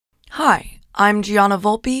Hi, I'm Gianna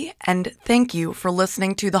Volpe, and thank you for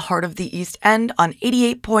listening to The Heart of the East End on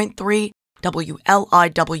 88.3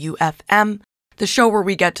 WLIW-FM, the show where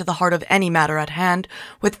we get to the heart of any matter at hand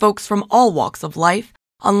with folks from all walks of life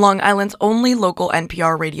on Long Island's only local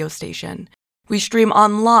NPR radio station. We stream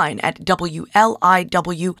online at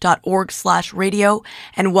WLIW.org/radio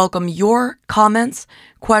and welcome your comments,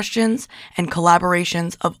 questions, and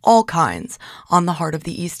collaborations of all kinds on The Heart of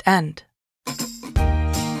the East End.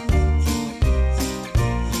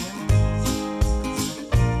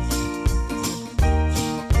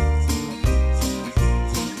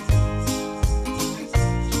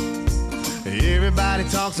 Everybody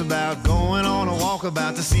talks about going on a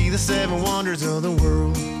walkabout to see the seven wonders of the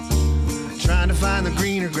world. Trying to find the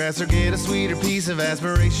greener grass or get a sweeter piece of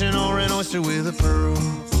aspiration or an oyster with a pearl.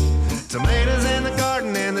 Tomatoes in the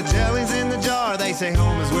garden and the jellies in the jar. They say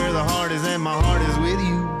home is where the heart is and my heart is with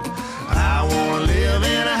you. I wanna live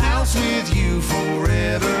in a house with you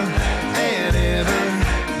forever and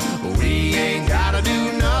ever. We ain't gotta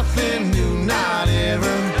do nothing new, not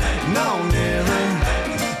ever, no never.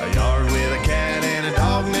 A yard with a cat and a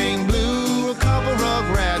dog named Blue. A couple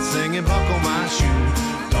rugrats singing buckle my shoe.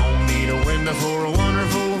 Don't need a window for a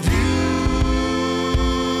wonderful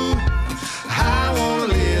view. I wanna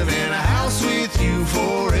live in a house with you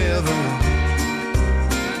forever.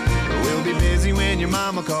 We'll be busy when your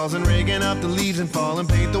mama calls and raking up the leaves and fall and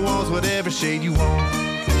paint the walls whatever shade you want.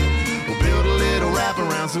 We'll build a little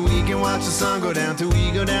wraparound so we can watch the sun go down till we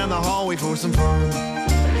go down the hallway for some fun.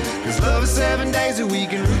 Cause love is 7 days a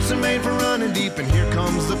week and roots are made for running deep. And here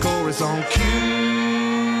comes the chorus on cue.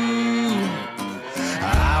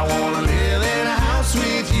 I wanna live in a house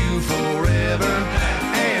with you forever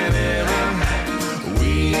and ever.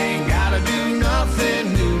 We ain't gotta do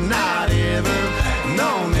nothing new, not ever,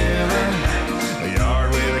 no never. A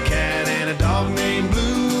yard with a cat and a dog named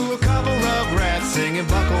Blue. A couple rugrats singing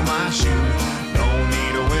buckle my shoe. Don't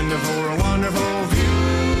need a window for a wonderful view.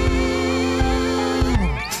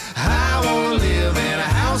 I wanna live in a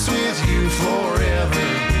house with you forever.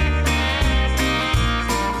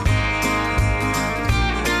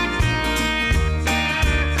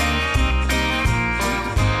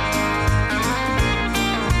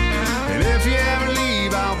 And if you ever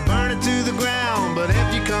leave, I'll burn it to the ground. But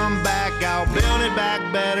if you come back, I'll build it back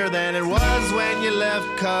better than it was when you left.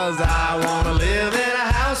 Cause I wanna live in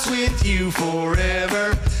a house with you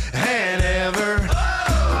forever and ever.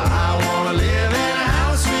 I wanna live in a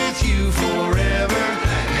house with you forever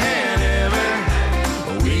and ever.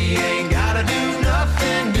 We ain't gotta do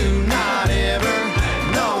nothing new, not ever,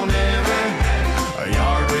 no never. A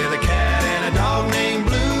yard with a cat and a dog named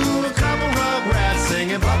Blue. A couple rugrats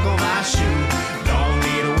singing buckle my shoe. Don't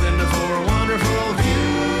need a window for a wonderful view.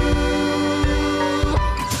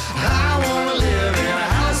 I wanna live in a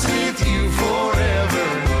house with you forever.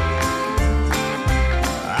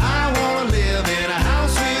 I wanna live in a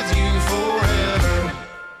house with you forever.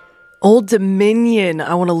 Old Dominion,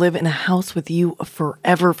 I Want to Live in a House with You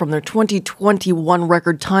Forever, from their 2021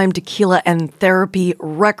 record Time, Tequila, and Therapy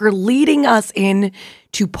record, leading us in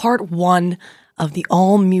to part one of the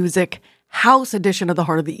all-music house edition of The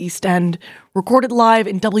Heart of the East End, recorded live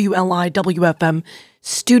in WLIW-FM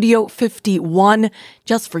Studio 51,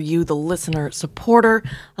 just for you, the listener supporter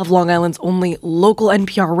of Long Island's only local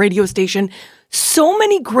NPR radio station. So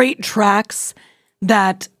many great tracks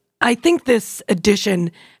that I think this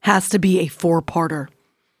edition has to be a four-parter.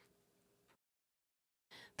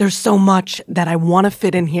 There's so much that I want to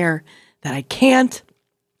fit in here that I can't.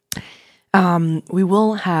 We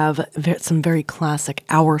will have some very classic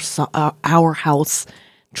Our House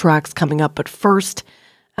tracks coming up, but first,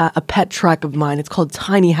 a pet track of mine. It's called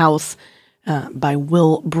Tiny House by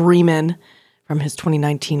Will Breeman from his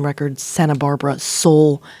 2019 record Santa Barbara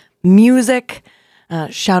Soul Music.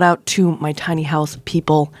 Shout out to my Tiny House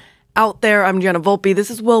people out there. I'm Gianna Volpe. This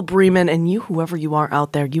is Will Breeman, and you, whoever you are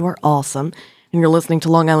out there, you are awesome. And you're listening to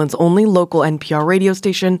Long Island's only local NPR radio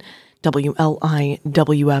station,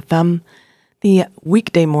 WLIW-FM, the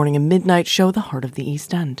weekday morning and midnight show, The Heart of the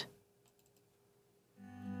East End.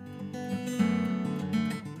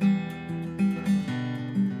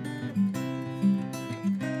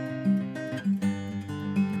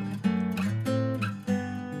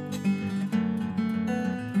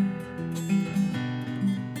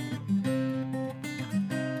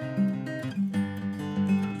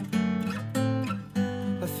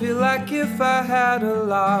 I feel like if I had a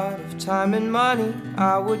lot of time and money,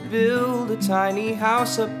 I would build a tiny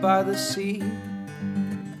house up by the sea.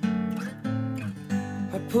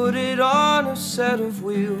 I'd put it on a set of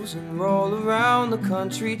wheels and roll around the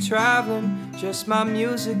country traveling, just my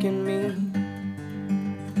music and me.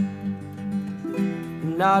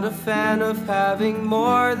 not a fan of having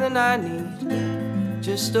more than I need.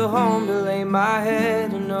 Just a home to lay my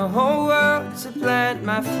head and a whole world to plant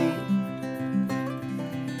my feet.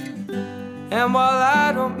 And while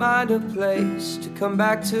I don't mind a place to come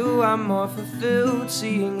back to, I'm more fulfilled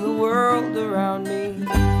seeing the world around me.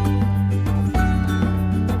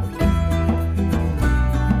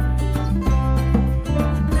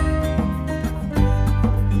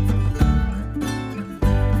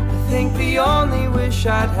 I think the only wish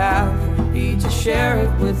I'd have would be to share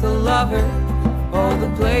it with a lover, all the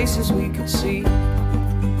places we could see.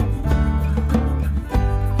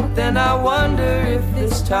 But then I wonder if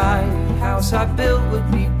this tiny house I built would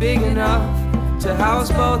be big enough to house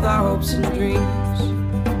both our hopes and dreams.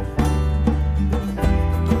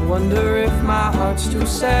 I wonder if my heart's too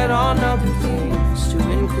set on other things to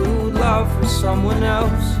include love for someone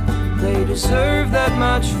else. They deserve that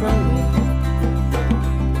much from me.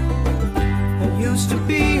 I used to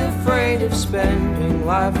be afraid of spending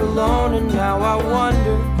life alone, and now I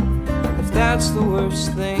wonder if that's the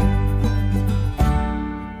worst thing.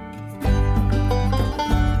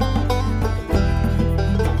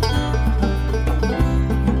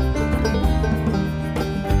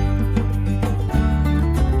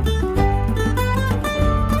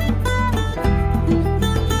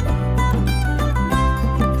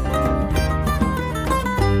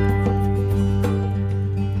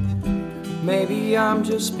 Maybe I'm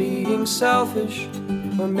just being selfish,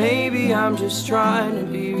 or maybe I'm just trying to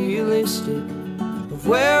be realistic of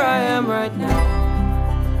where I am right now.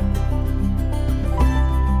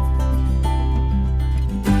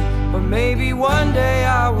 Or maybe one day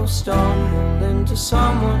I will stumble into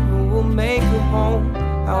someone who will make a home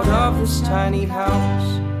out of this tiny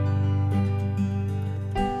house.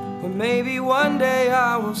 Or maybe one day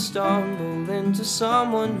I will stumble into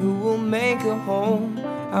someone who will make a home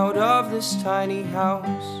out of this tiny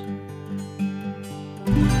house.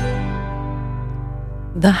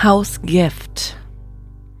 The house gift.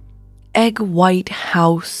 Egg white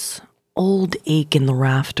house, old ache in the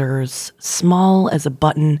rafters, small as a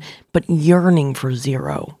button, but yearning for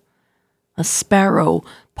zero. A sparrow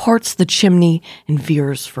parts the chimney and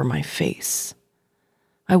veers for my face.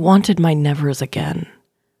 I wanted my nevers again.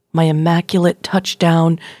 My immaculate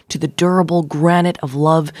touchdown to the durable granite of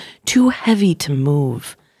love, too heavy to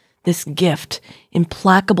move. This gift,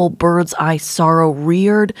 implacable bird's eye sorrow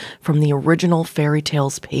reared from the original fairy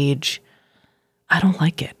tales page. I don't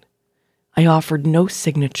like it. I offered no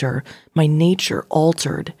signature, my nature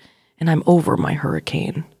altered, and I'm over my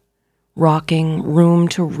hurricane. Rocking room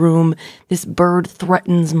to room, this bird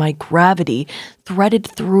threatens my gravity, threaded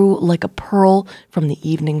through like a pearl from the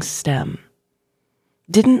evening stem.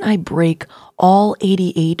 Didn't I break all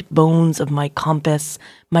 88 bones of my compass,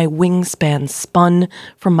 my wingspan spun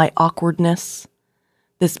from my awkwardness?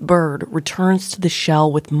 This bird returns to the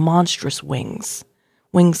shell with monstrous wings,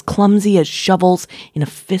 wings clumsy as shovels in a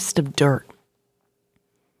fist of dirt.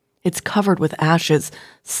 It's covered with ashes,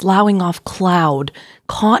 sloughing off cloud,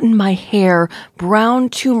 caught in my hair, brown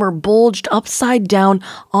tumor bulged upside down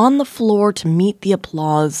on the floor to meet the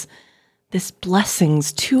applause. This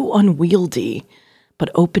blessing's too unwieldy. But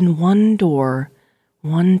open one door,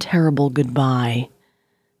 one terrible goodbye.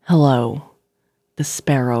 Hello, the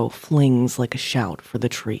sparrow flings like a shout for the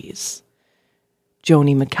trees.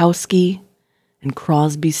 Joni Mikowski and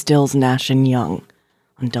Crosby, Stills, Nash & Young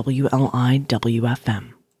on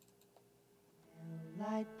WLIW-FM.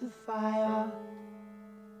 Light the fire.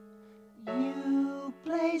 You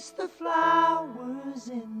place the flowers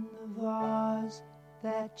in the vase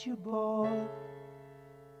that you bought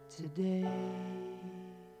today.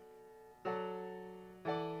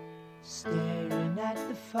 Staring at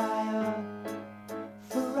the fire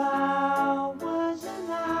for hours and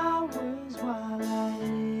hours while I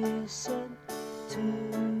listen to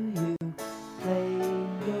you play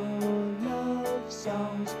your love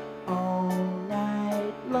songs all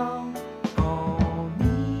night long. For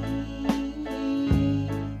me,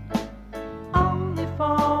 only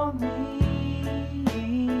for me.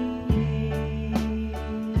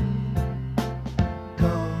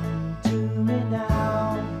 Come to me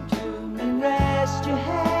now, rest your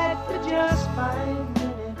head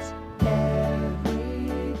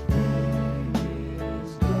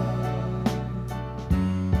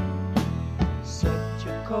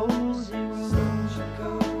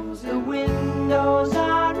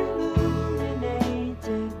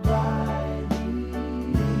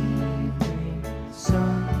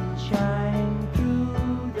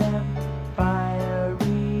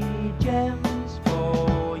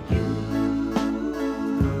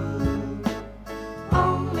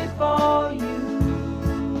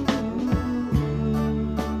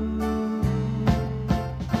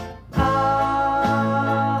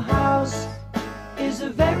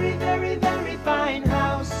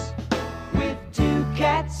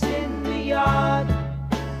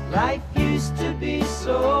Life used to be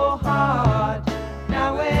so hard.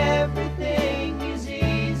 Now everything is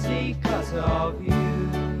easy 'cause of you.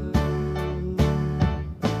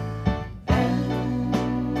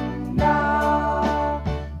 And la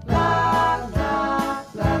la la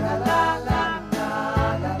la la la la la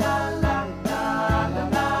la la la la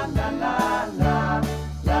la la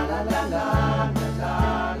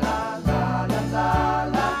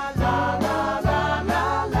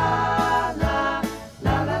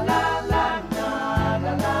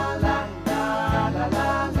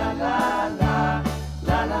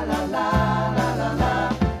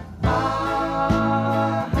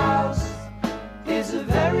Our house is a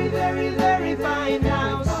very, very, very fine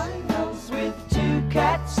house with 2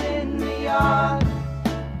 cats in the yard.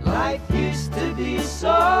 Life used to be so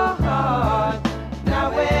hard.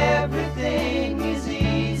 Now everything is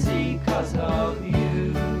easy 'cause of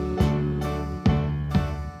you.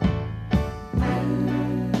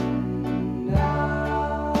 And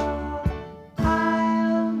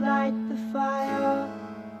I'll light the fire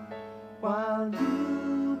while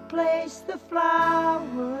you place the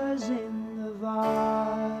flowers in the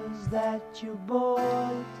vase that you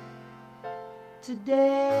bought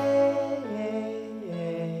today.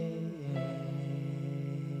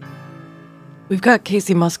 We've got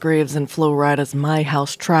Casey Musgraves and Flo Rida's My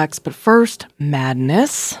House tracks, but first,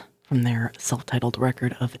 Madness from their self-titled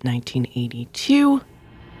record of 1982.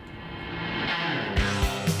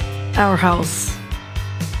 Our House.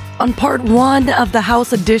 On part 1 of the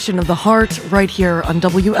House edition of The Heart, right here on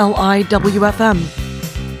WLIWFM.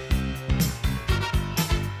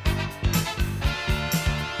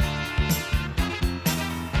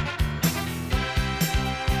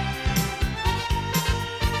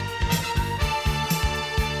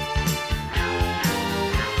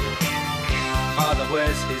 Father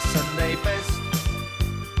wears his Sunday best.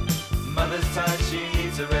 Mother's tired, she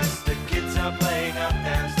needs a rest. The kids are playing up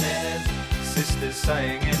downstairs. Sister's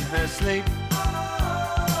sighing in her sleep.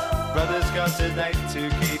 Brother's got a date to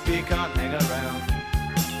keep, he can't hang around.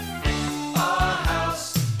 Our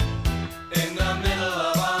house in the middle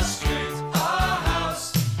of our street. Our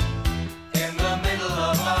house in the middle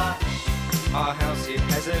of our house, it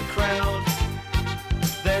has a crowd.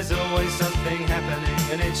 There's always something happening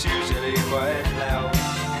and it's usually quite loud.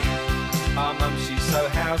 Our mum, she's so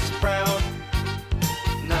house proud.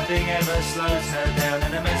 Nothing ever slows her down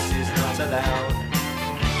and a mess is not allowed.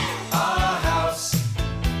 Our house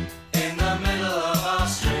in the middle of our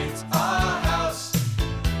street. Our house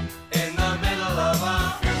in the middle of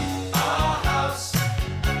our house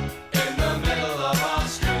in the middle of our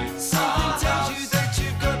street. Something tells you that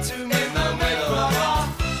you've got to move in the middle of our.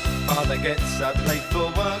 Father gets up late for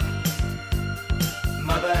work.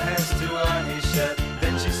 Mother has to iron his shirt.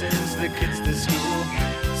 Then she sends the kids to school.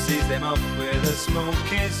 Sees them off with a small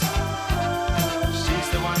kiss. She's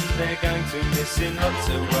the one they're going to miss in lots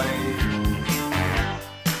of ways.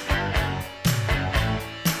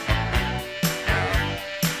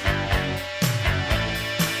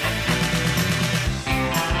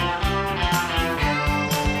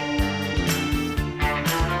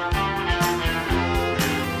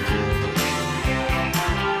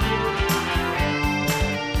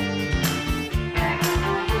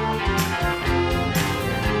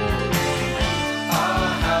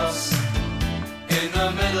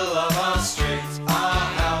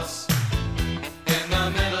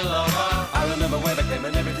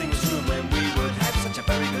 And everything was true when we would have such a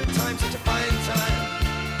very good time, such a fine time,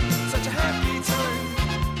 such a happy time.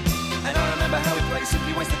 And I remember how we'd play,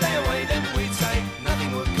 simply waste the day away. Then we'd say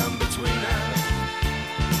nothing would come between us,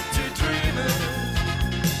 two dreamers.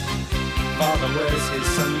 Father wears his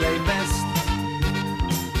Sunday best.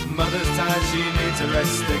 Mother's tired, she needs a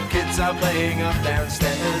rest. The kids are playing up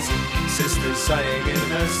downstairs. Sister's sighing in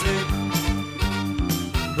her sleep.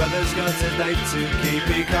 Brother's got a date to keep,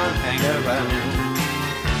 he can't hang around.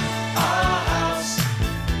 Our house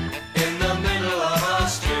in the middle of our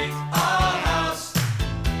street. Our house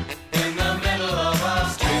in the middle of our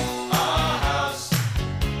street. Our house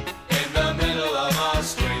in the middle of our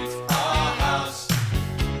street. Our house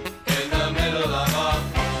in the middle of our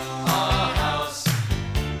house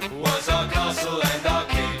was our castle and our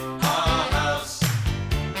keep. Our house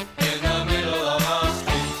in the middle of our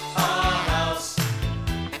street. Our house,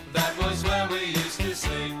 that was where we used to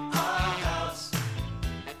sleep. Our house.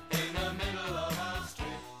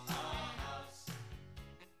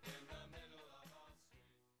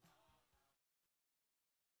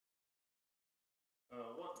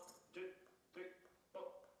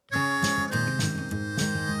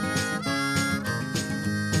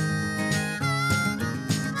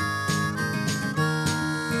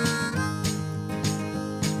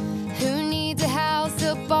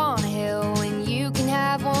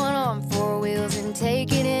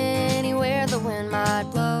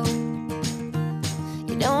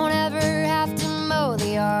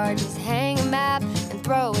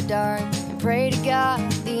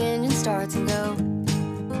 outside, the engine starts and go.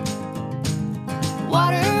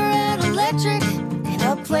 Water and electric, and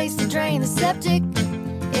a place to drain the septic.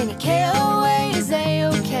 Any KOA is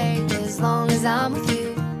A-okay, as long as I'm with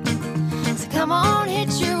you. So come on,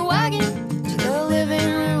 hitch your wagon to the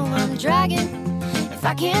living room I'm dragging. If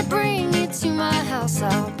I can't bring you to my house,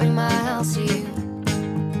 I'll bring my house to you.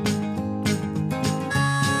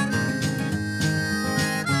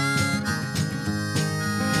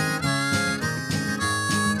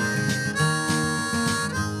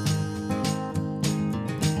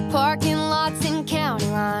 Parking lots and county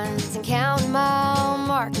lines and county mile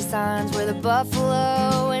marker signs where the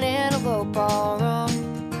buffalo and antelope all roam.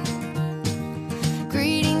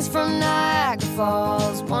 Greetings from Niagara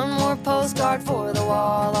Falls, one more postcard for the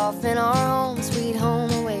wall, off in our home, sweet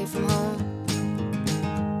home, away from home.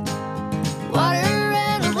 Water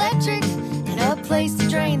and electric, and a place to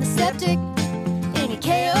drain the septic. Any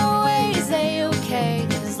KOA is A-okay,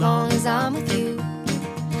 as long as I'm with you.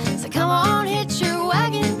 So come on, hitch your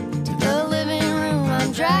wagon to the living room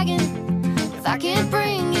I'm dragging. If I can't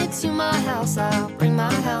bring you to my house, I'll bring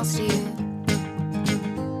my house to you.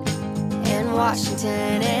 And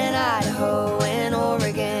Washington and Idaho and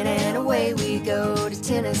Oregon, and away we go to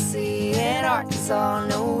Tennessee and Arkansas.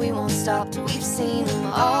 No, we won't stop till we've seen them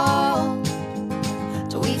all,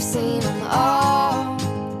 till we've seen them all.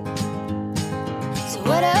 So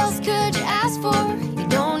what else could you ask for? You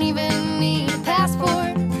don't even need a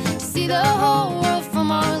passport to see the whole world from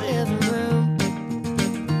our living room.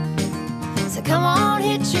 So come on,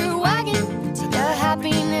 hitch your wagon to the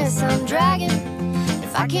happiness I'm dragging.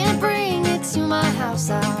 If I can't bring you to my house,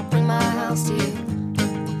 I'll bring my house to you.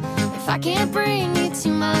 If I can't bring you to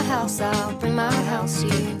my house, I'll bring my house to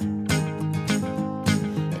you.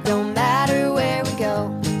 It don't matter where we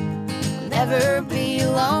go, I'll never be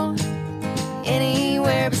alone.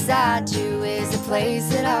 Anywhere beside you is a place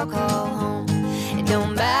that I'll call home. It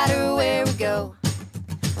don't matter where we go,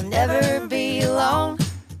 I'll never be alone.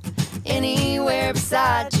 Anywhere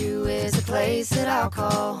beside you is a place that I'll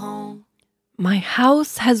call home. My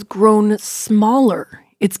house has grown smaller.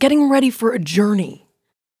 It's getting ready for a journey.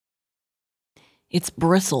 Its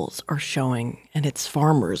bristles are showing, and its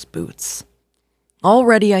farmer's boots.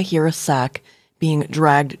 Already I hear a sack being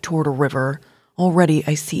dragged toward a river. Already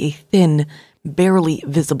I see a thin, barely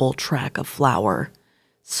visible track of flour.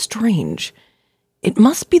 Strange. It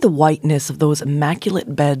must be the whiteness of those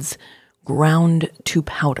immaculate beds ground to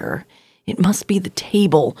powder. It must be the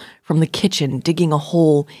table from the kitchen digging a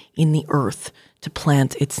hole in the earth to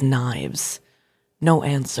plant its knives. No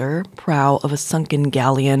answer. Prow of a sunken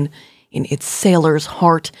galleon. In its sailor's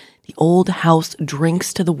heart, the old house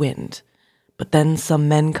drinks to the wind. But then some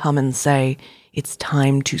men come and say, it's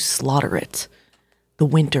time to slaughter it. The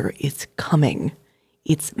winter is coming.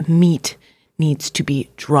 Its meat needs to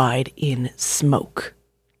be dried in smoke.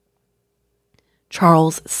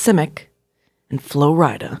 Charles Simic and Flo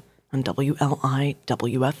Rida on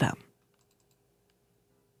WLIWFM.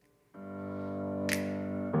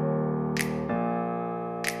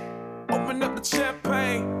 Open up the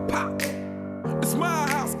champagne, pop. It's my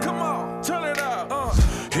house, come on, turn it up.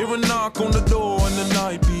 Hear a knock on the door and the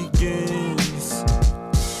night begins.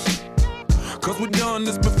 Cause we've done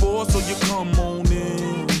this before, so you come on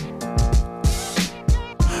in.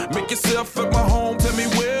 Make yourself at my home, tell me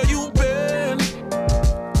where you been.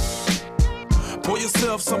 Pour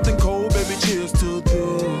yourself something cold, baby, cheers to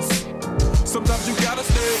this. Sometimes you gotta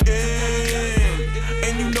stay in,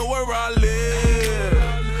 and you know where I live.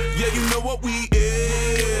 Yeah, you know what we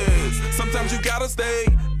is. Sometimes you gotta stay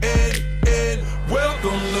in.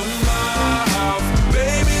 Welcome to my house,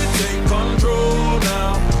 baby, take control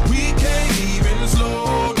now. We can't even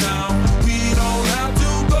slow down. We don't have to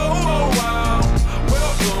go a while.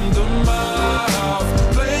 Welcome to my house,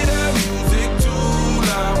 play that music too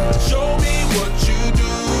loud. Show me what you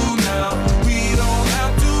do now. We don't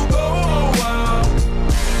have to go a while.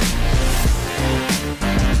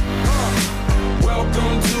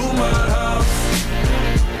 Welcome to my house.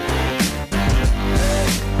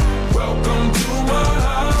 Welcome to my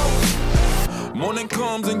house. Morning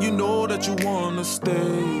comes and you know that you wanna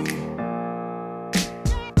stay.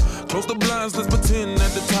 Close the blinds, let's pretend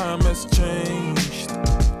that the time has changed.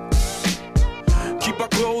 Keep our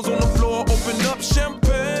clothes on the floor, open up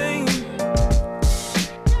champagne.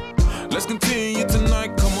 Let's continue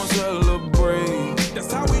tonight, come on, celebrate.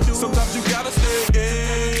 That's how we do. Sometimes you gotta stay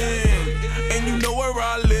in, and you know where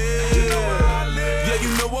I live. Yeah, you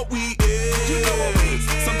know what we is.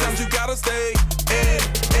 Sometimes you gotta stay in.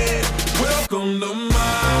 Welcome to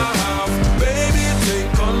my house, baby, take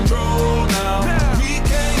control now. We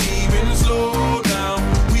can't even slow down.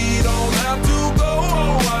 We don't have to go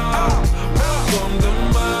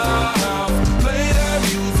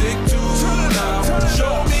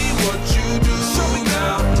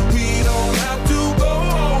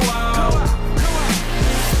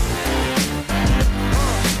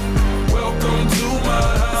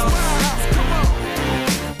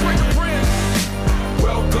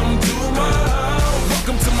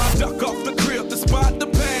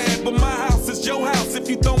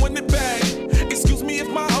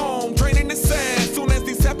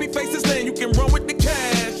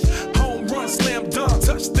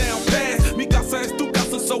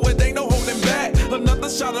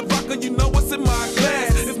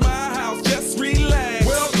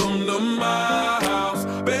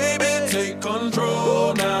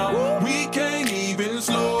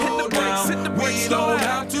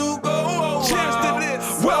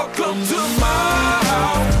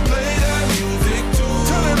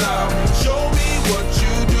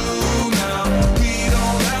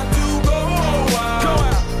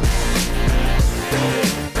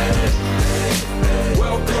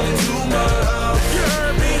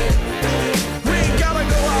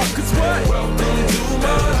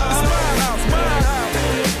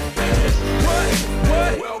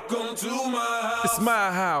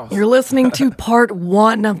my house. You're listening to part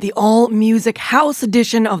one of the all music house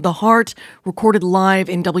edition of The Heart, recorded live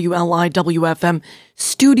in WLIWFM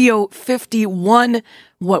Studio 51.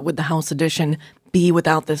 What would the house edition be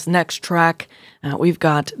without this next track? We've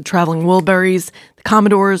got Traveling Wilburys, the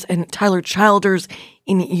Commodores, and Tyler Childers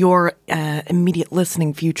in your immediate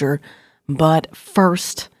listening future. But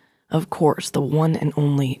first, of course, the one and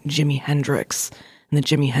only Jimi Hendrix and the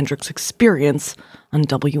Jimi Hendrix Experience on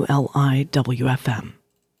WLIWFM.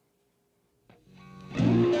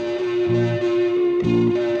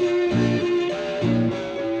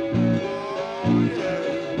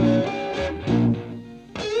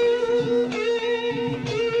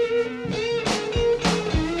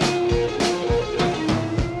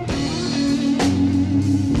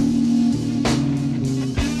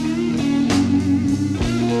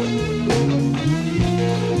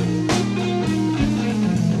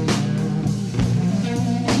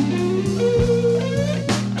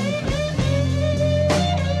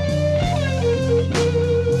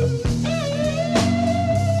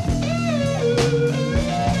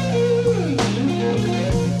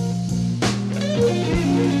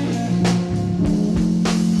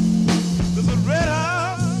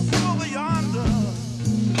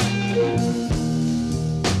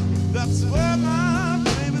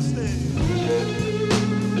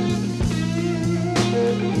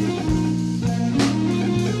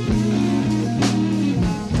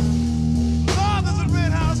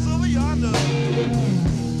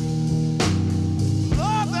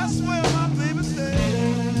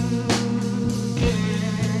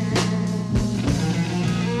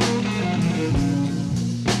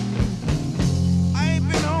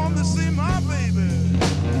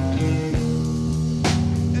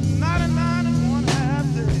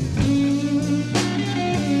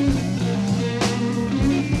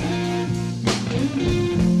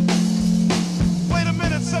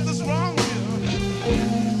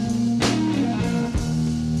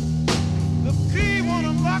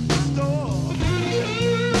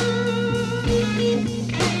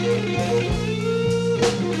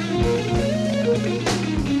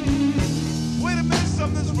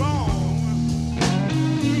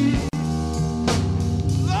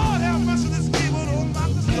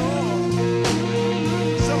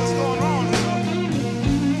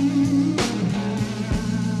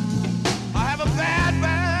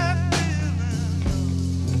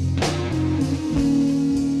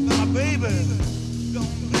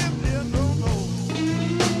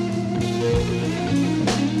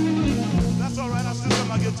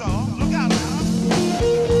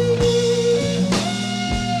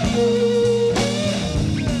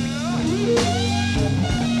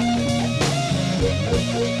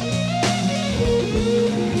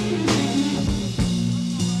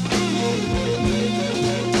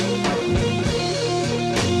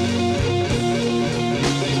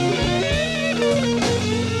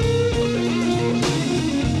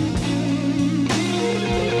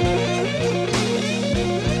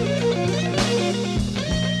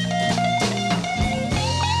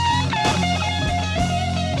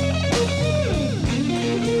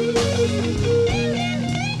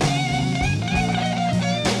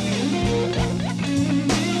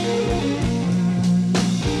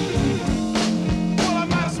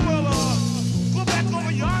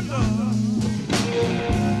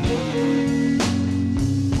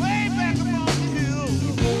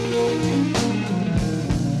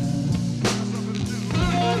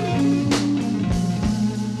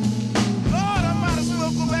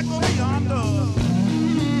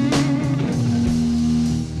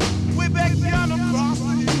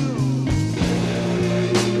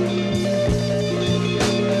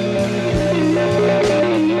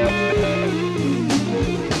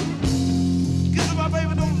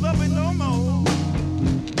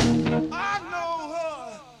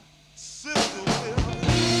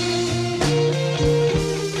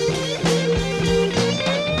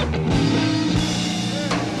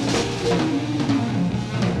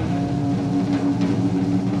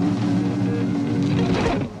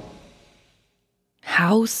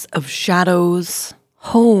 House of Shadows,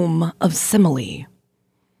 Home of Simile.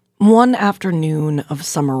 One afternoon of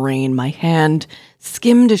summer rain, my hand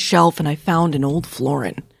skimmed a shelf and I found an old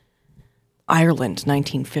florin. Ireland,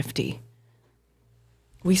 1950.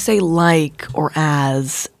 We say like or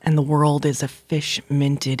as, and the world is a fish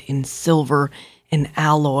minted in silver, an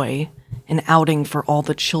alloy, an outing for all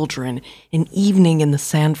the children, an evening in the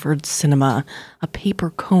Sanford Cinema, a paper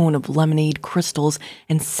cone of lemonade crystals,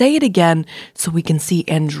 and say it again so we can see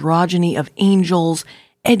androgyny of angels,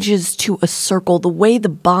 edges to a circle, the way the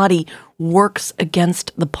body works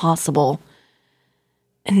against the possible.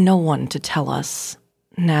 and no one to tell us,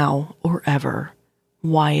 now or ever,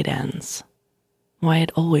 why it ends, why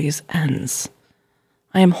it always ends.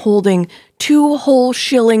 I am holding 2 whole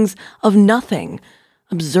shillings of nothing,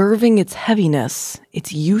 observing its heaviness,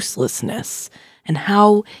 its uselessness, and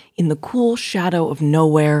how, in the cool shadow of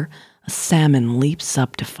nowhere, a salmon leaps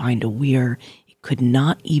up to find a weir it could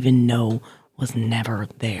not even know was never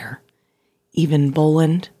there. Even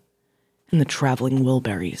Boland and the Traveling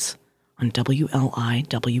Wilburys on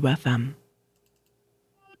WLIWFM.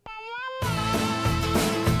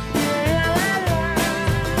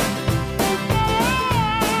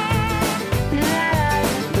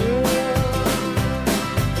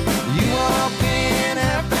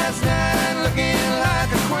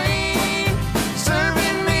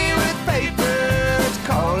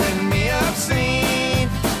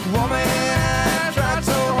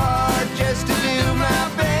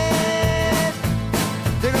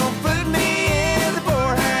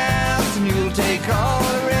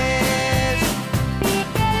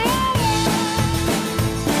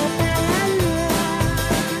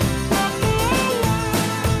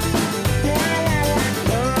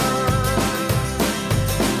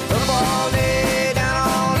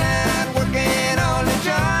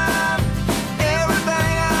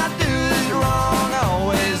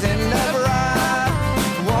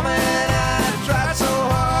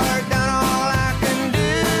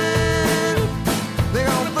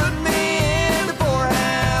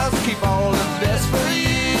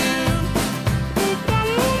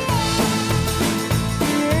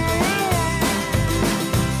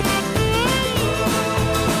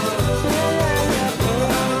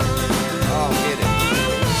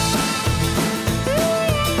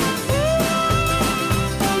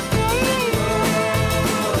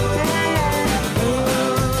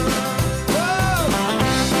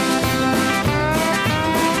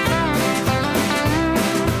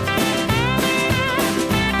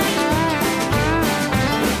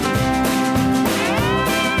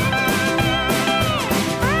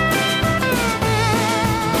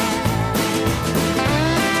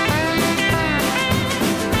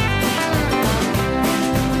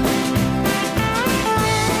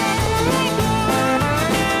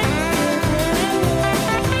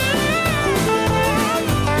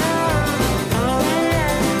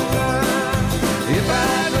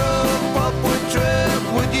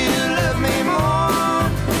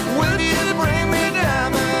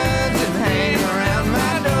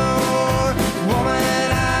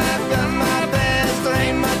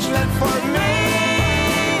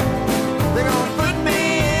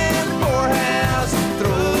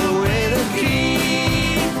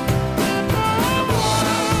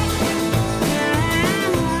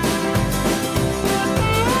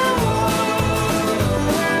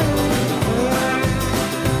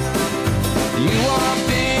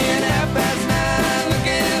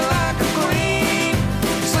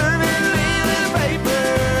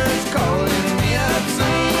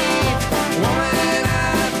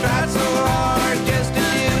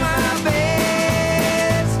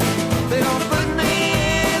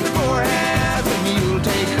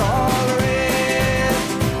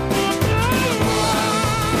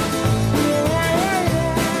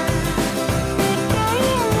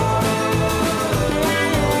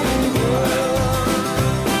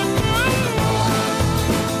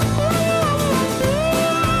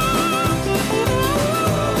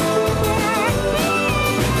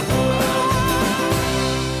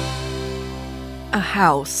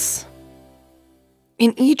 House.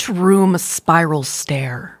 In each room, a spiral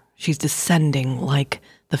stair. She's descending like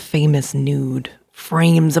the famous nude.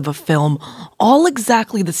 Frames of a film, all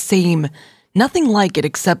exactly the same. Nothing like it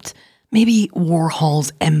except maybe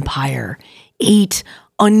Warhol's Empire. 8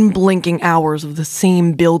 unblinking hours of the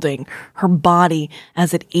same building. Her body,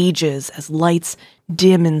 as it ages, as lights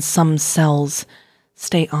dim in some cells,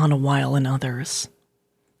 stay on a while in others.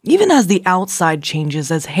 Even as the outside changes,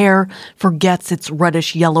 as hair forgets its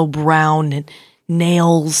reddish yellow-brown and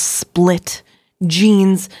nails split,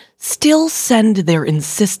 jeans still send their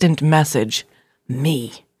insistent message,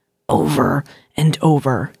 me, over and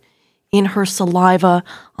over. In her saliva,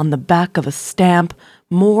 on the back of a stamp,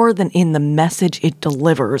 more than in the message it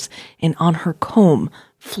delivers, and on her comb,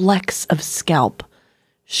 flecks of scalp.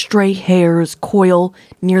 Stray hairs coil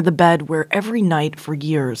near the bed where every night for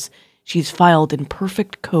years she's filed in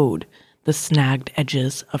perfect code the snagged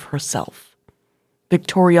edges of herself.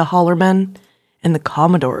 Victoria Hollerman and the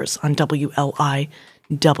Commodores on WLIWFM.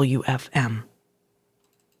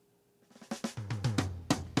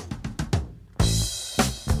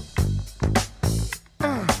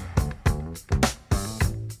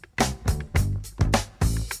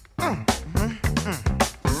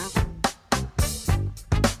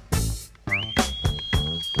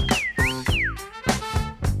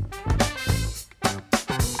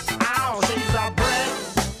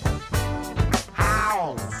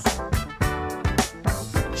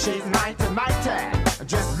 She's mighty, mighty,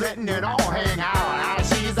 just letting it all hang out.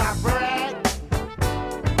 She's a brick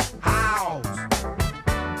house.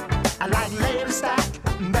 I like lady stack,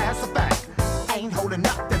 that's a fact. Ain't holding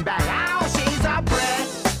nothing back. Oh, she's a brick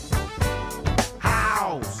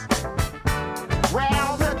house.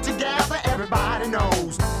 Well, put together, everybody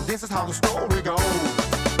knows this is how the story goes.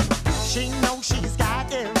 She knows she's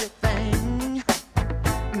got everything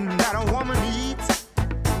that a woman needs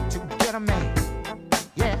to get a man.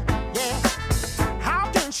 Yeah, yeah.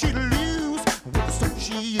 How can she lose with the suit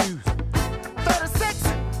she used? 36,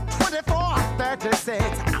 24, 36.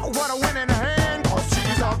 Oh, what a winning hand, 'cause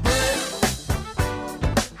she's a brick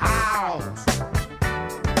house.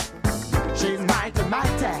 She's mighty,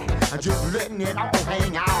 mighty, just letting it all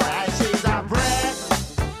hang out. She's a brick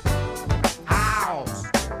house.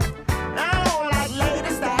 Oh, like lady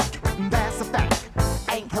stack, that's a fact.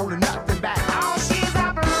 Ain't holding nothing back. Oh, she's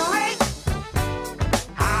a brick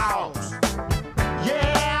house.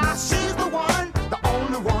 Yeah, she's the one, the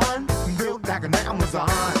only one, built like an Amazon.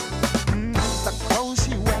 The clothes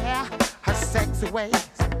she wear, her sexy ways,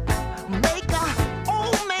 make a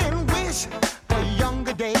old man wish for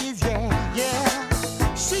younger days. Yeah, yeah.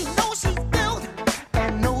 She knows she's built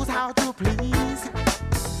and knows how to please.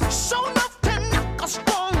 Show enough to knock a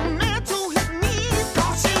strong man to his knees.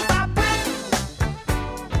 'Cause she's a brick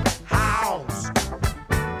house.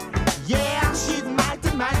 Yeah, she's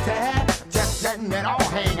mighty, mighty, just letting it all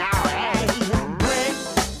hang out. Hey, brick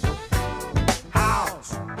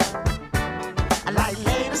house. I like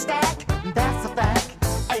lady stack, that's a fact.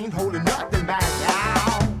 Ain't holding nothing back.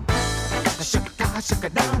 Now, shake it down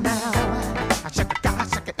now. Shake it down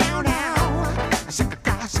now. Shake it down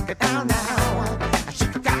now. Shake it down now.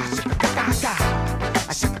 Shake it down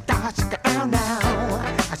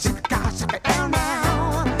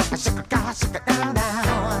now. Shake it down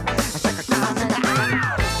now. Shake it down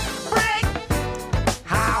now. Brick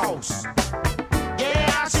house.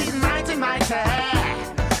 Yeah, she's mighty, mighty.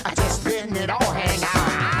 Just letting it all hang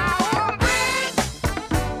out. Brick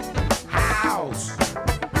house.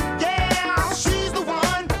 Yeah, she's the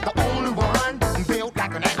one, the only one, built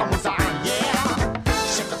like an Amazon. Yeah.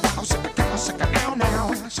 Shake it down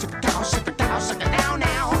now. Shake it down now. Shake it down now. Shake it down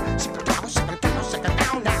now. Shake it down. Shake it now. Shake it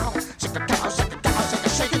down now. Shake it now. Shake it now.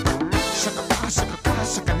 Shake it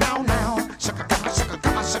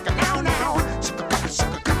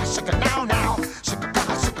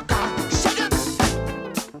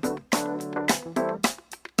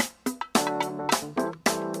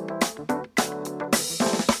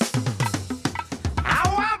How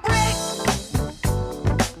I brick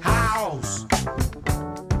house.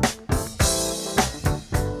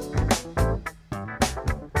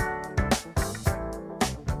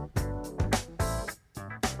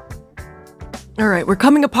 All right, we're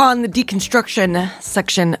coming upon the deconstruction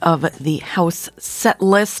section of the House set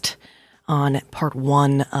list on part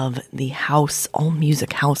 1 of the House All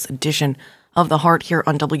Music House edition of the Heart here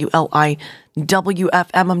on WLIWFM.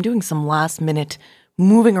 I'm doing some last minute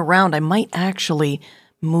moving around. I might actually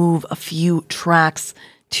move a few tracks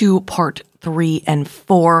to part 3 and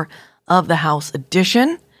 4 of the House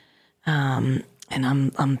edition. And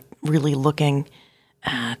I'm really looking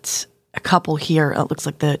at a couple here. It looks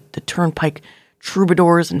like the Turnpike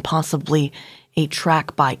Troubadours and possibly a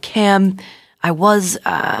track by Cam. I was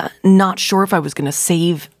not sure if I was going to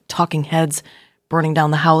save Talking Heads Burning Down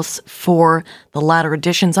the House for the latter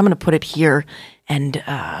editions. I'm going to put it here and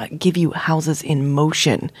give you Houses in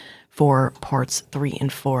Motion for parts 3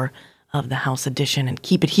 and 4 of the House edition and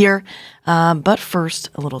keep it here. But first,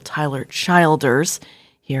 a little Tyler Childers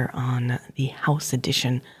here on the House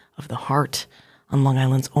edition of the Heart on Long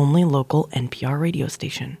Island's only local NPR radio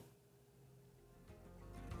station.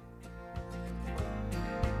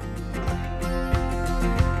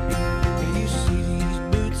 You see these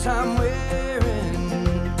boots I'm wearing,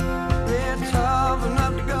 they're tough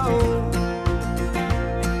enough to go,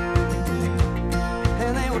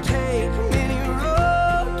 and they will take many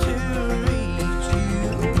road to reach you.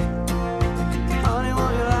 Honey,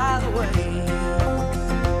 won't you lie the way?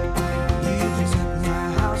 You can set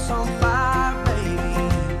my house on fire, baby.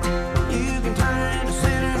 You can turn it into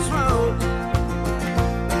cinder smoke.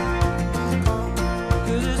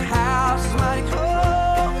 'Cause this house is mighty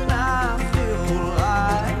cold, and I feel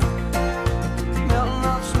like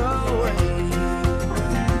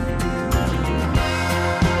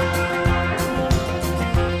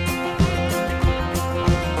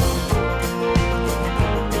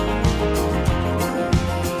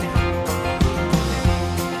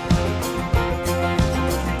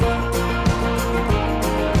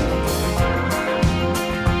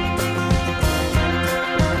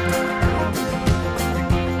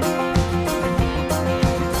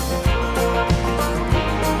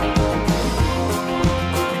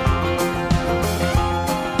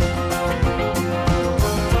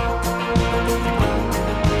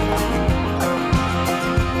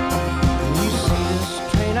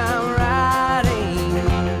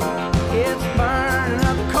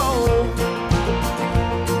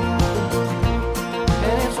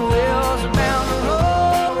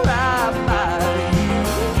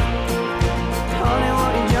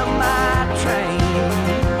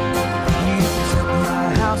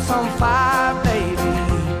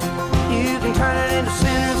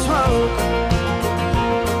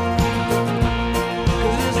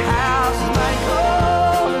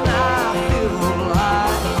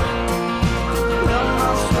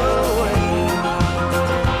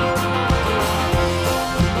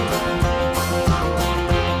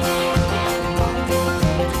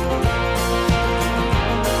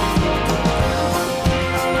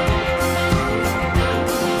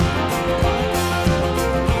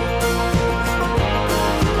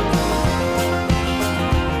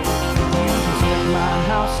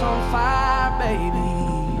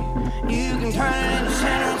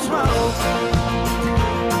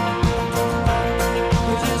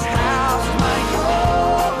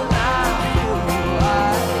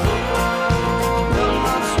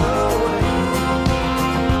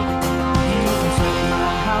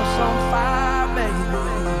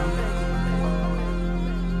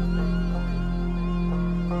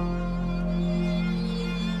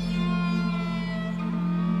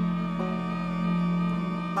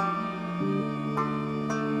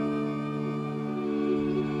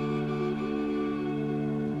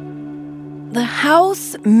The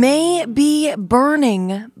house may be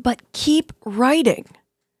burning, but keep writing.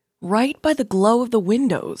 Right by the glow of the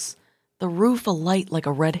windows, the roof alight like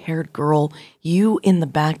a red-haired girl, you in the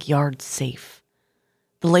backyard safe.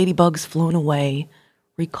 The ladybugs flown away,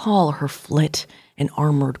 recall her flit and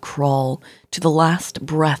armored crawl to the last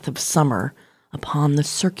breath of summer upon the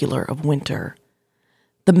circular of winter.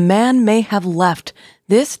 The man may have left.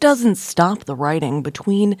 This doesn't stop the writing.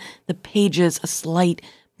 Between the pages, a slight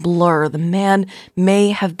blur. The man may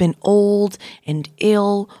have been old and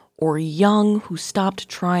ill or young who stopped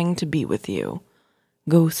trying to be with you.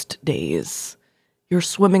 Ghost days. You're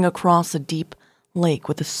swimming across a deep lake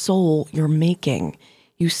with a soul you're making.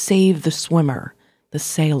 You save the swimmer, the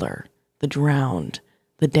sailor, the drowned,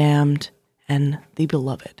 the damned, and the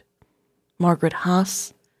beloved. Margaret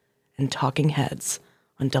Haas and Talking Heads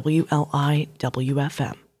on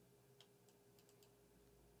WLIWFM.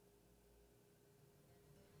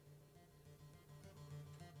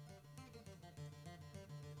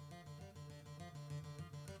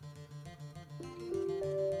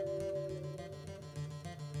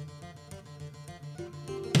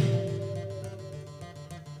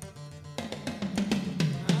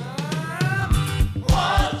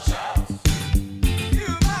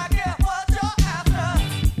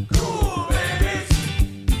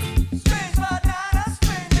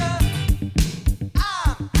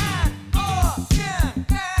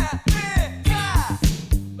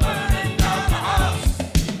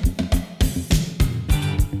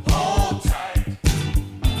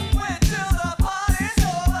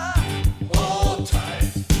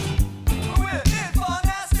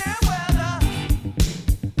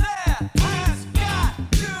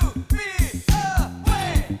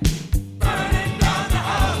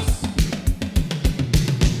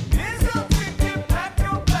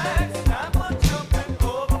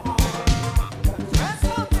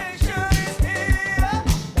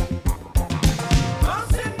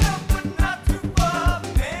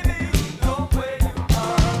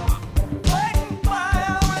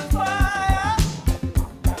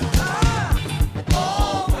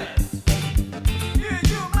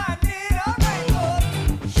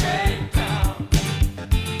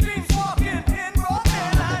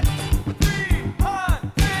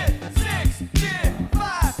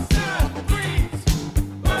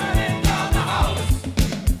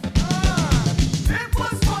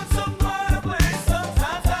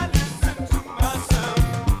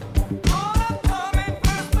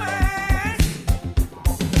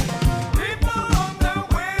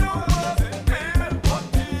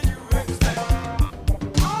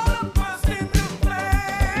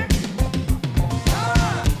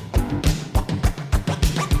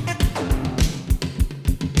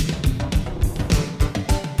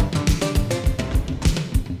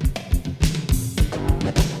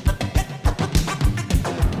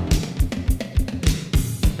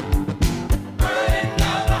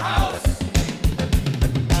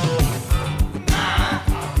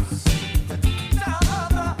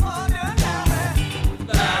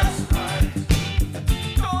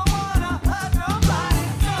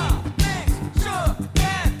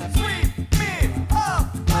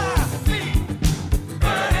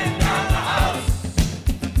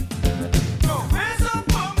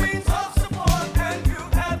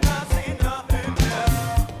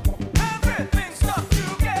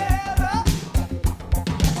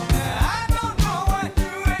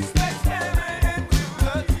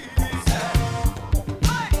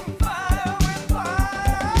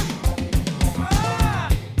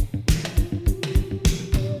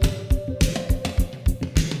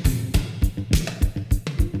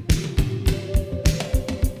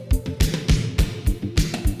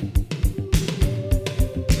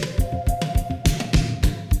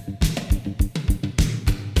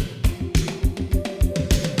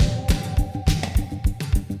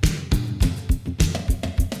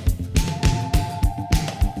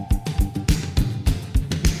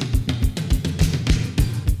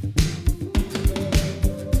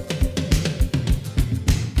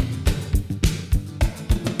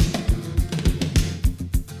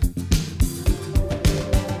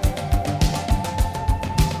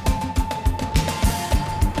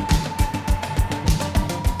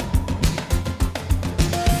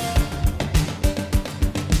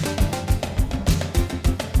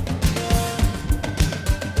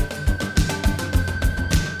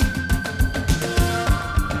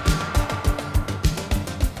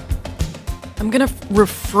 I'm going to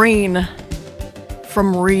refrain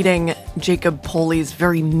from reading Jacob Poley's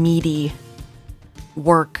very meaty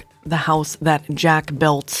work, The House That Jack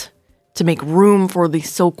Built, to make room for the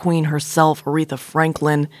Soul Queen herself, Aretha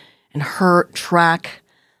Franklin, and her track,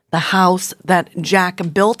 The House That Jack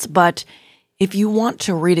Built, but if you want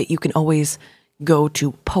to read it, you can always go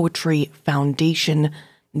to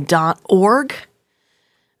poetryfoundation.org.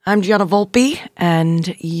 I'm Gianna Volpe,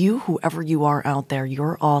 and you, whoever you are out there,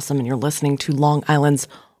 you're awesome, and you're listening to Long Island's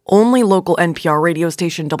only local NPR radio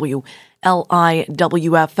station, WLIWFM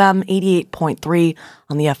 88.3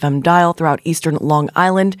 on the FM dial throughout eastern Long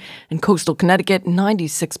Island and coastal Connecticut,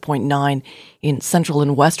 96.9 in central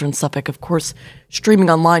and western Suffolk. Of course, streaming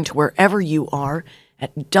online to wherever you are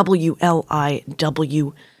at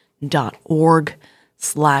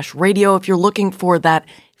WLIW.org/radio. If you're looking for that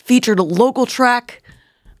featured local track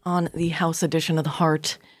on the House edition of The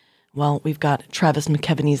Heart, well, we've got Travis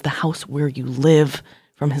McKevany's The House Where You Live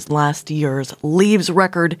from his last year's Leaves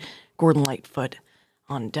record, Gordon Lightfoot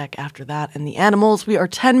on deck after that. And the Animals, we are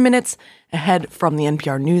 10 minutes ahead from the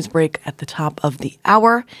NPR news break at the top of the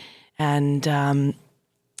hour. And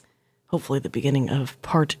hopefully the beginning of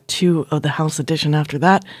part 2 of the House edition after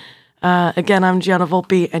that. Again, I'm Gianna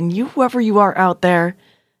Volpe, and you, whoever you are out there,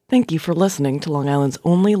 thank you for listening to Long Island's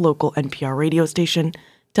only local NPR radio station,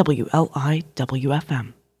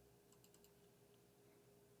 WLIWFM.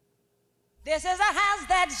 This is a house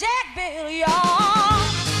that Jack built, y'all.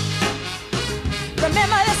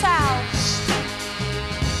 Remember this house.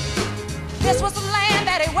 This was the land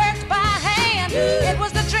that he worked by hand. It was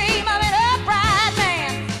the dream of an upright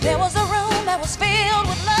man. There was a room that was filled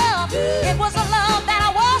with love. It was a love that I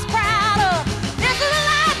was proud of. This is the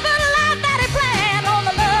life that he planned on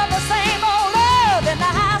the love, the same old love in the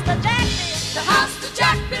house that Jack built. The house that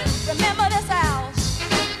Jack built. Remember this house.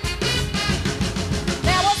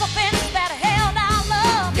 There was a fence that held our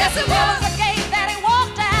love. Yes, it was. There was a gate that he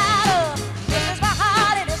walked out of. This is my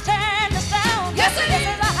heart, it is turned to stone. Yes, it is. This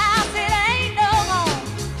is a house, it ain't no home.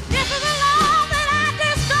 This is a love that I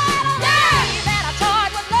destroyed on the day that I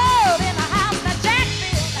toyed with love in the house that Jack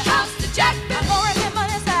built. The house that Jack built. I'm gonna remember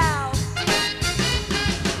this house.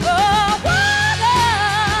 Oh,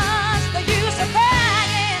 what's the use of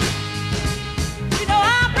crying? You know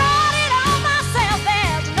I brought it on myself,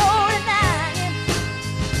 there's no denying.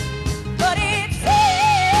 But it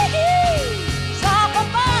seems awful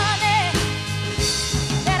funny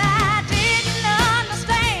that I didn't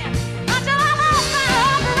understand until I lost my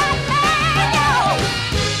upright man.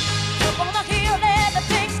 Up on the hill there, the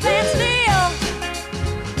things stand still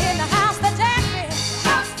in the house that Jack built. The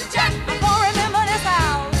house that Jack built. I'm gonna remember this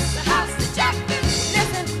house. The house that Jack built.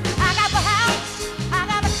 Listen, I got the house, I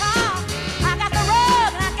got the car, I got the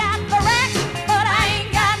rug, and I got the rack, but I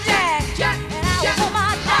ain't got Jack. Jack, and I want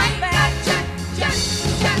my Jack back. Jack, Jack,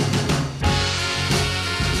 Jack.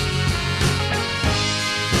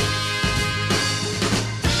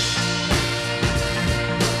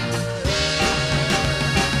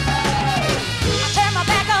 I turned my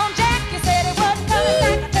back on Jack, he said he wasn't coming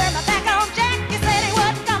back. I turned my back on Jack, he said he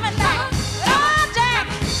wasn't coming back. But oh, Jack,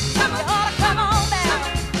 you ought to come on back.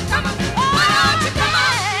 Come on, why don't you come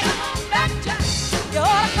on back, Jack? You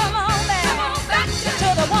ought to come on back to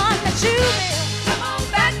the one that you built. Come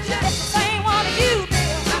on back, Jack. It's the same one that you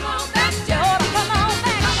built. Come on back, Jack. You ought to come on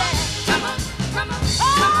back, Jack. Come on, come on.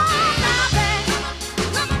 Oh, now, Jack.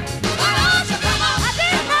 Come on, why don't you come on? I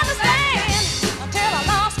didn't understand until I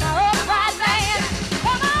lost my upright man.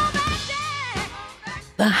 Come on back, Jack.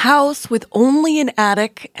 The house with only an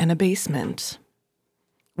attic and a basement.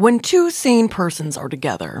 When two sane persons are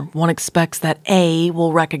together, one expects that A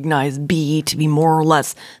will recognize B to be more or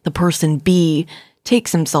less the person B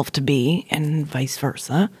takes himself to be, and vice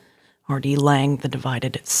versa. R.D. Lang, The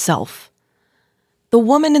Divided Self. The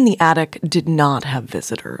woman in the attic did not have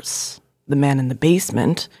visitors. The man in the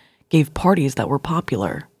basement gave parties that were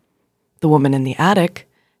popular. The woman in the attic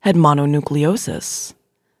had mononucleosis.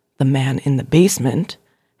 The man in the basement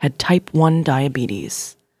had type 1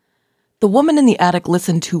 diabetes. The woman in the attic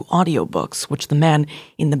listened to audiobooks, which the man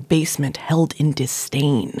in the basement held in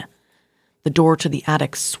disdain. The door to the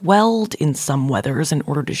attic swelled in some weathers. In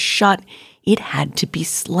order to shut, it had to be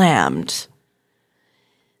slammed.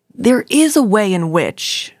 There is a way in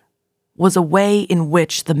which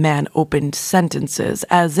the man opened sentences,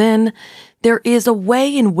 as in, there is a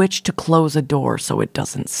way in which to close a door so it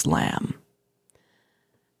doesn't slam.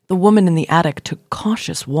 The woman in the attic took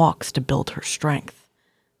cautious walks to build her strength.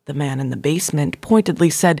 The man in the basement pointedly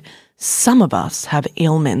said, "Some of us have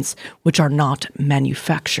ailments which are not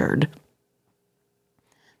manufactured."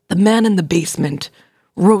 The man in the basement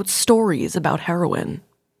wrote stories about heroin.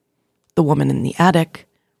 The woman in the attic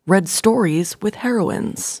read stories with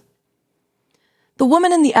heroines. The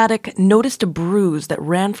woman in the attic noticed a bruise that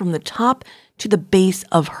ran from the top to the base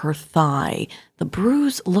of her thigh. The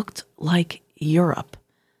bruise looked like Europe.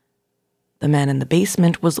 The man in the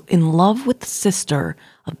basement was in love with the sister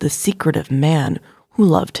of the secretive man who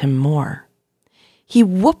loved him more. He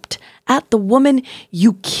whooped at the woman,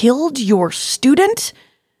 "You killed your student?"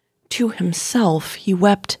 To himself, he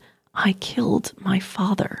wept, "I killed my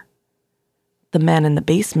father." The man in the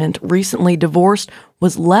basement, recently divorced,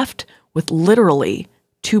 was left with literally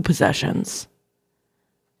 2 possessions.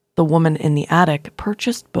 The woman in the attic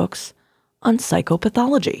purchased books on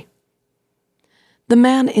psychopathology. The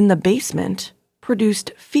man in the basement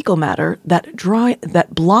produced fecal matter that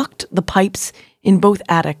blocked the pipes in both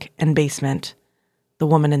attic and basement. The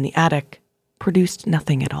woman in the attic produced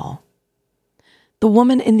nothing at all. The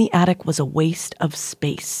woman in the attic was a waste of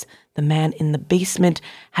space. The man in the basement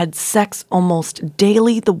had sex almost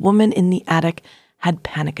daily. The woman in the attic had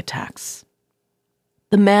panic attacks.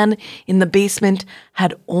 The man in the basement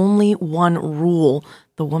had only one rule.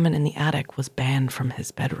 The woman in the attic was banned from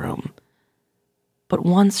his bedroom. But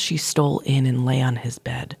once she stole in and lay on his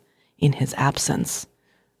bed, in his absence,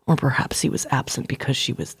 or perhaps he was absent because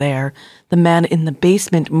she was there, the man in the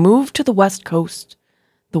basement moved to the West Coast.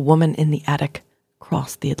 The woman in the attic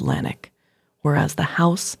crossed the Atlantic, whereas the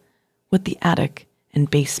house with the attic and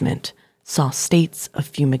basement saw states of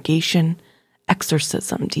fumigation,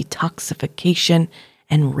 exorcism, detoxification,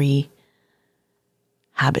 and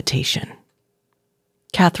rehabitation.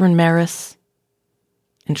 Catherine Maris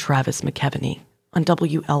and Travis McKeveny on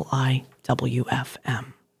WLIWFM.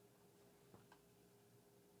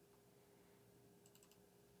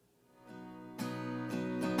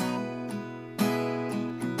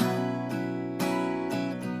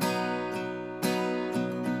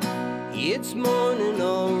 It's morning,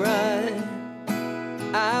 alright.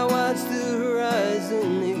 I watch the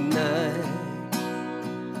horizon ignite.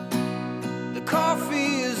 The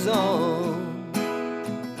coffee is on,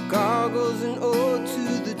 gargles an ode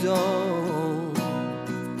to the dawn.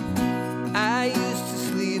 I used to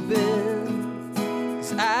sleep in,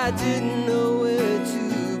 'cause I didn't know where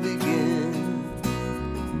to begin.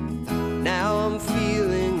 Now I'm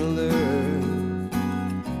feeling alert,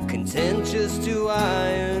 content just to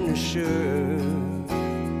iron a shirt.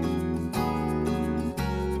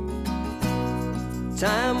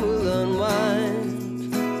 Time will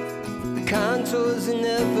unwind, the contours are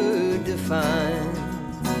never defined.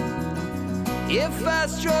 If I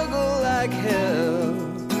struggle like hell,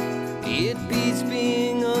 it beats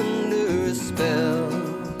being under a spell.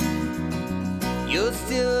 You're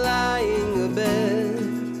still lying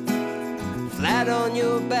abed, flat on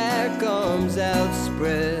your back, arms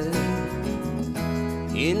outspread.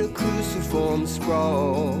 In a cruciform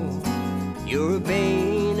sprawl, you're a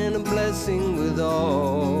bane and a blessing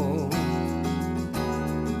withal.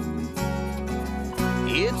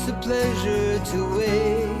 It's a pleasure to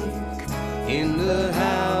wake in the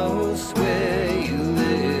house where you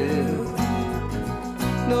live.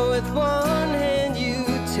 No, with one hand you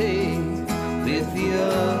take, with the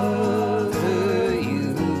other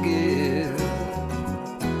you give.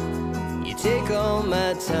 You take all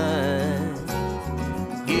my time,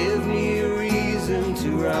 give me a reason to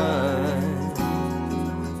rhyme.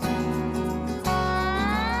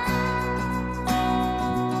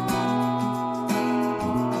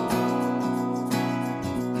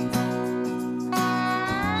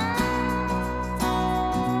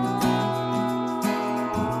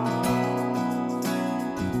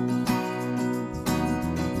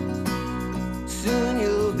 Soon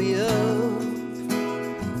you'll be up,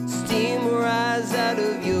 steam will rise out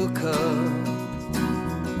of your cup.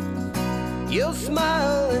 You'll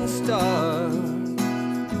smile and start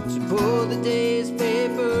to pull the day's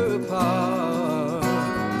paper apart.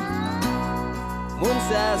 Once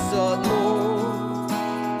I sought more,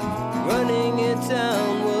 running it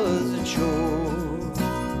down was a chore.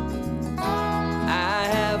 I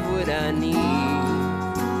have what I need,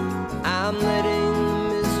 I'm letting the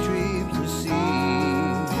mystery proceed.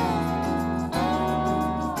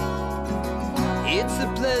 It's a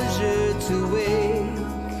pleasure to wake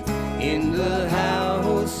in the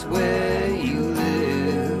house where you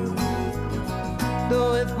live.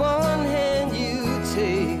 Though with one hand you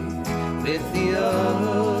take, with the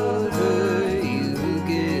other you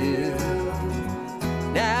give.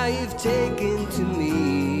 Now you've taken to me,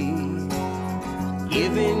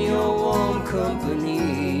 giving your warm company.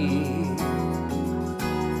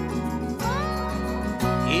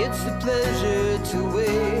 It's a pleasure to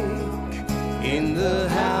wake in the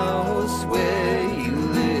house where you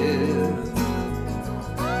live.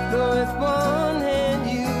 Though with one hand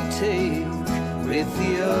you take, with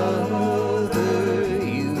the other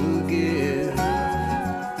you give.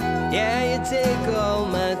 Yeah, you take all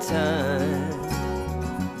my time,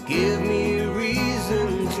 give me a reason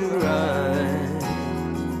to rhyme.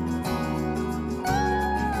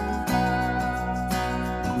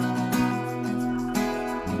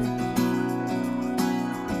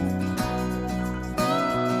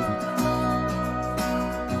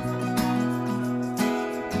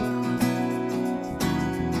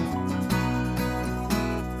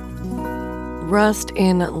 Rest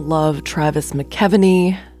in love, Travis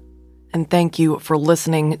McKeveny. And thank you for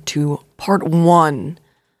listening to part 1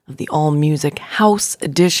 of the All Music House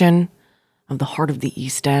edition of the Heart of the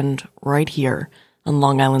East End right here on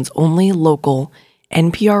Long Island's only local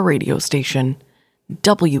NPR radio station,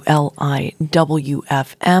 WLIWFM,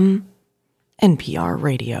 NPR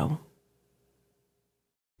Radio.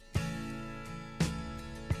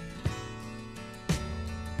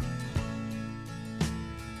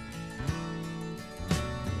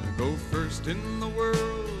 Go first in the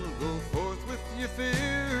world, go forth with your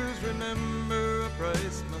fears. Remember, a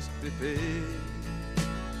price must be paid.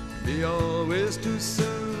 Be always too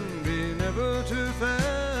soon, be never too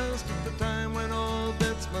fast. At the time when all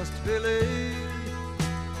bets must be laid.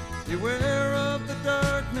 Beware of the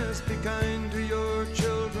darkness, be kind to your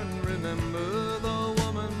children. Remember the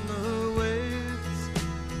woman who waits.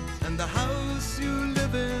 And the house you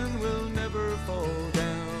live in will never fall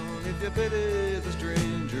down if you pity the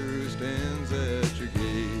stranger who stands at your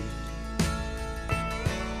gate.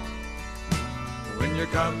 When you're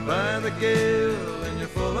caught by the gale and you're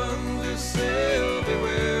full under sail,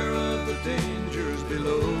 beware of the dangers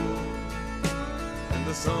below. And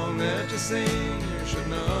the song that you sing, you should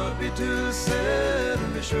not be too sad,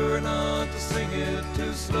 and be sure not to sing it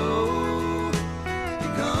too slow. Be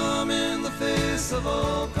calm in the face of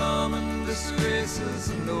all common disgraces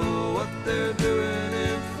and know what they're doing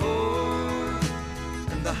it for.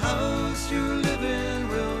 And the house you live in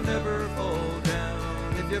will never fall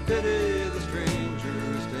down if you pity the stranger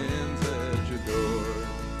who stands at your door.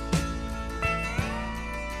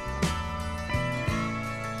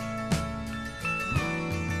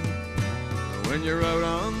 When you're out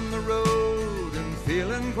on the road and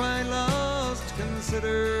feeling quite lost,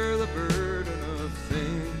 consider the burden of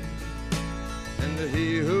fame. And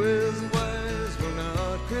he who is wise will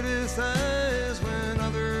not criticize when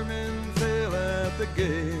other men fail at the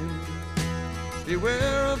game.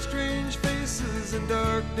 Beware of strange faces in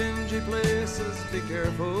dark, dingy places. Be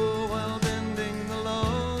careful while bending the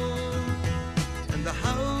law. And the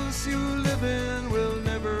house you live in will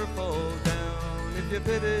never fall down if you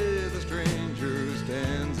pity the stranger who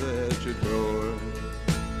stands at your door.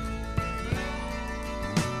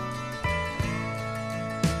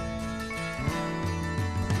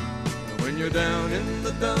 When you're down in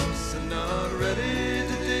the dumps and not ready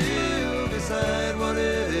to deal, decide what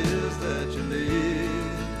it is that you need.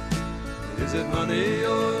 Is it money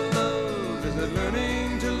or love? Is it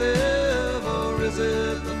learning to live? Or is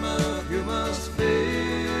it the mouth you must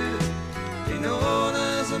feed? Be known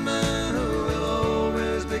as a man who will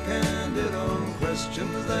always be candid on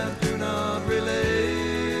questions that do not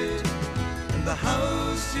relate. And the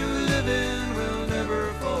house you live in will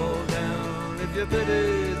never fall down if you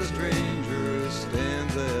pity the stranger who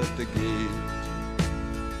stands at the gate.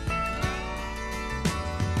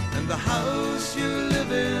 And the house you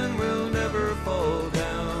live in will never fall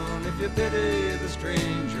down if you pity the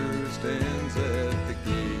stranger who stands at the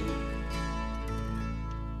gate.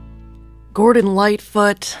 Gordon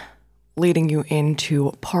Lightfoot leading you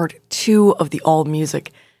into part 2 of the All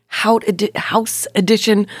Music House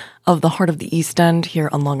edition of the Heart of the East End here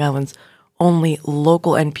on Long Island's only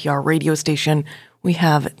local NPR radio station. We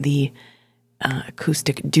have the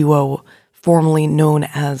acoustic duo formerly known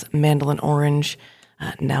as Mandolin Orange,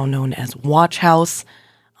 now known as Watch House.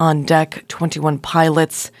 On deck, 21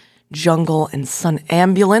 Pilots, Jungle, and Sun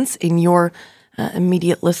Ambulance in your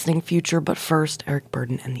immediate listening future. But first, Eric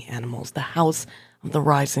Burdon and the Animals, the House of the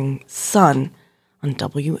Rising Sun on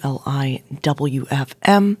WLIWFM,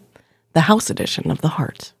 the House edition of the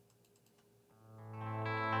Heart.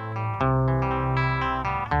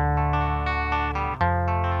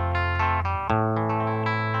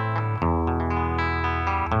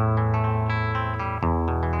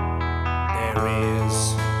 There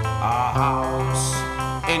is a house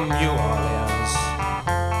in New Orleans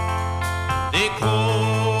they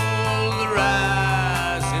call the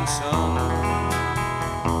Rising Sun,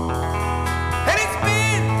 and it's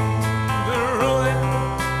been the ruin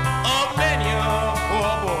of many a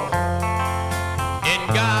poor boy.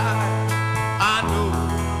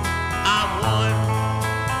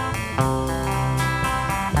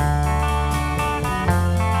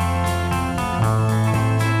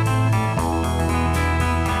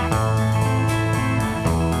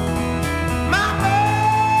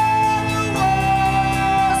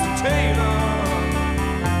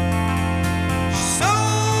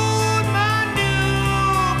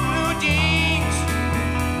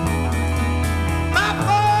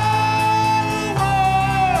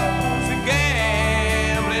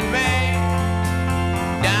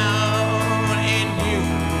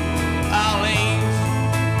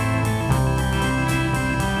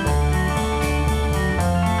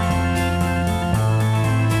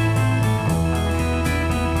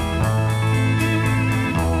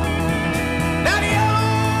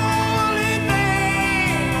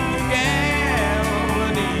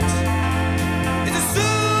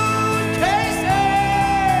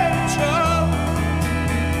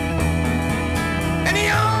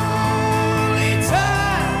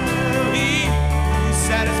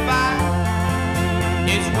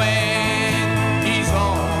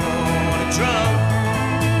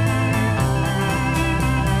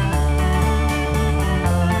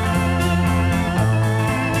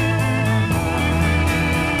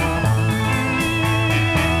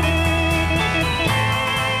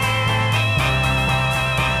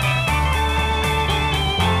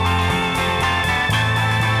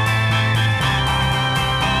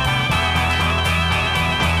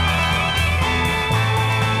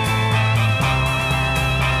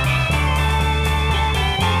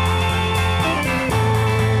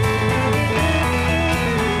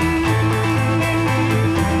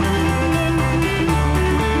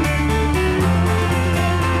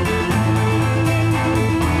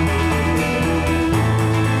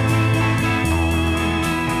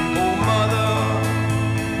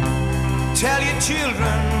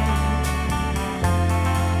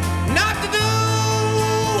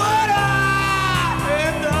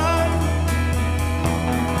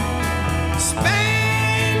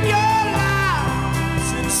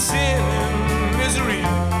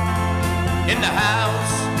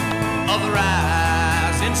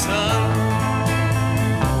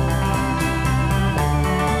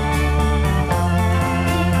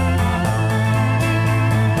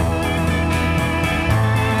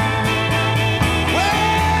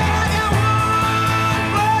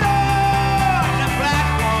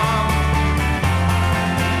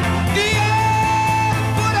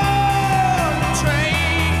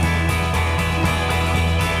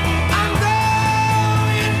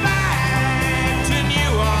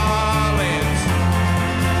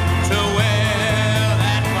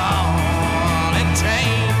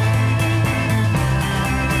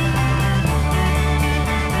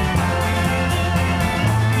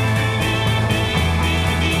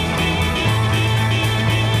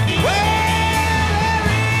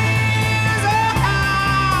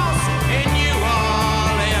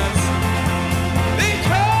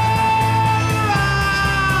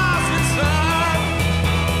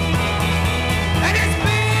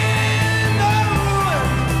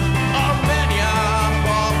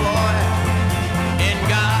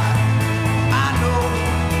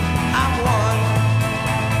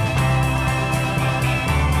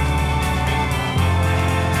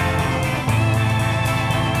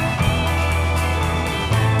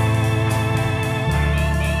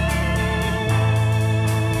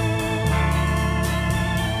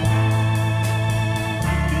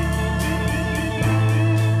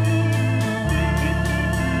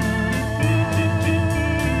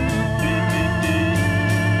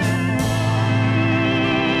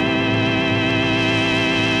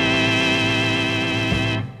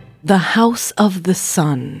 The House of the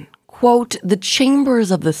Sun. Quote, the chambers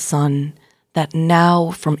of the sun that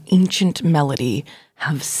now from ancient melody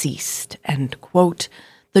have ceased. And quote,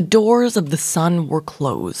 the doors of the sun were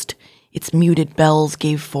closed. Its muted bells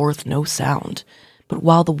gave forth no sound. But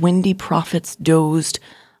while the windy prophets dozed,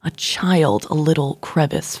 a child a little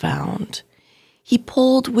crevice found. He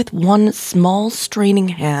pulled with one small straining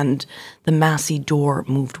hand, the massy door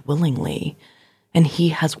moved willingly, and he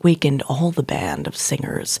has wakened all the band of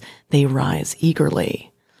singers, they rise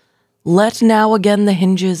eagerly. Let now again the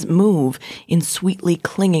hinges move in sweetly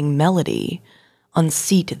clinging melody,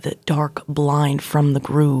 unseat the dark blind from the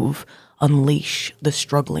groove, unleash the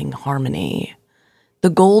struggling harmony. The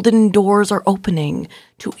golden doors are opening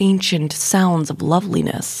to ancient sounds of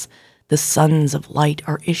loveliness, the sons of light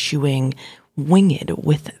are issuing, winged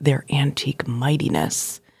with their antique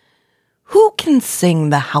mightiness. Who can sing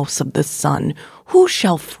the house of the sun? Who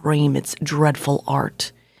shall frame its dreadful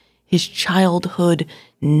art? His childhood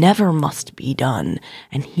never must be done,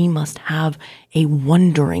 and he must have a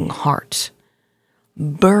wondering heart.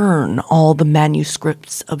 Burn all the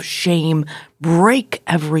manuscripts of shame, break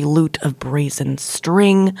every lute of brazen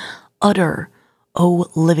string, utter, O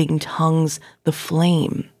living tongues, the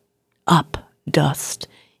flame, up, dust,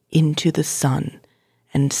 into the sun,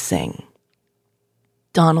 and sing.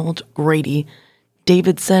 Donald Grady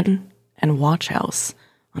Davidson and Watch House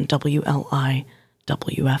on WLI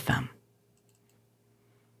WFM.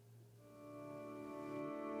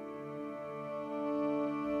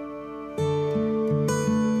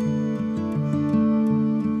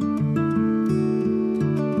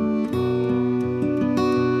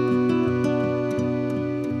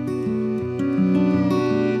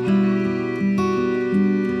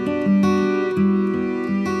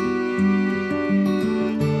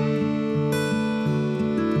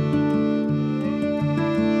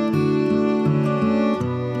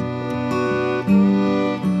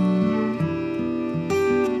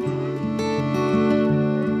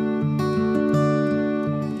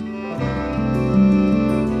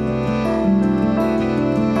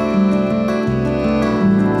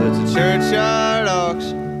 Churchyard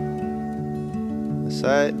auction, a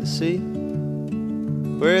sight to see,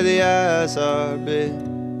 where the eyes are big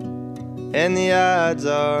and the odds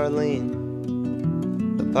are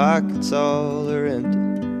lean. The pockets all are empty,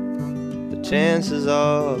 the chances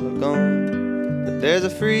all are gone, but there's a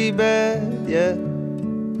free bed yet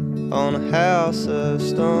on a house of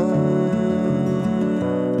stone.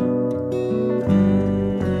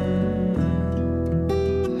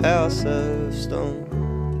 A house of stone.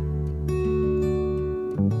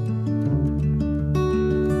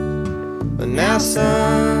 But now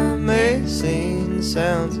some may sing the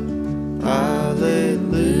sounds of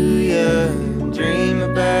hallelujah and dream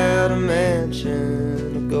about a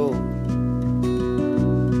mansion of gold.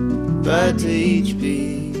 But to each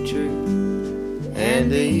be true and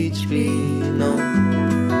to each be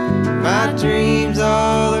known, my dreams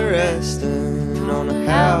all are resting on a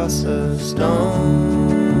house of stone.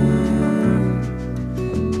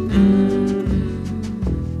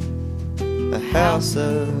 A house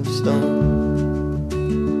of stone.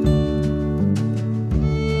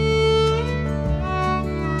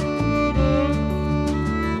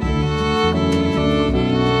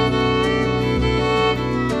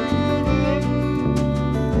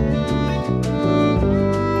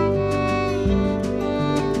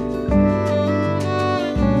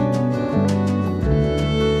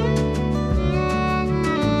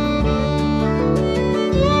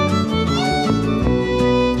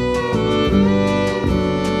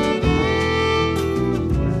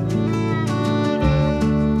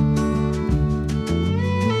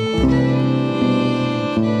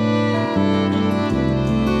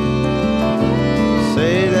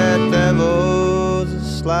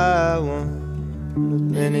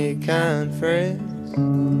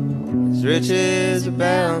 His riches are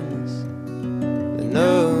boundless, they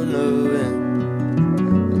know no end.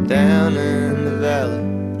 And down in the valley,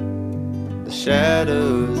 the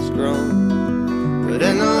shadows grown. But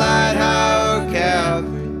in the light hour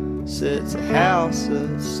Calvary sits a house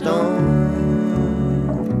of stone.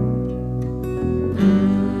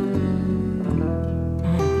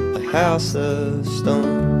 A house of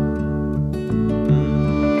stone.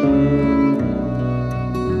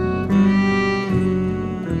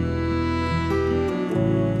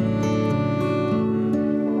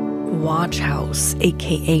 Watch House,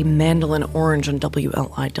 aka Mandolin Orange on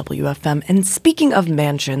WLIWFM. And speaking of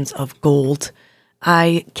mansions of gold,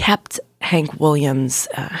 I kept Hank Williams'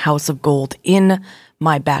 House of Gold in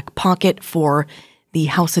my back pocket for the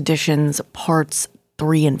House Editions parts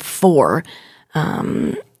 3 and 4,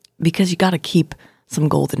 because you got to keep some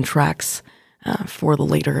golden tracks for the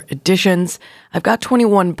later editions. I've got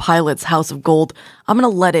 21 Pilots, House of Gold. I'm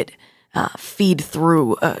going to let it feed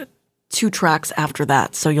through 2 tracks after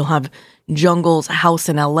that. So you'll have Jungle's House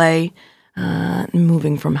in L.A.,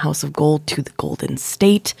 moving from House of Gold to the Golden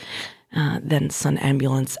State. Then Sun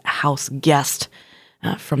Ambulance, House Guest,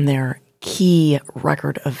 from their key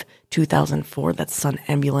record of 2004. That's Sun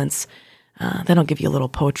Ambulance. Then I'll give you a little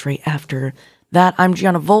poetry after that. I'm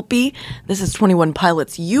Gianna Volpe. This is 21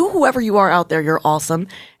 Pilots. You, whoever you are out there, you're awesome. And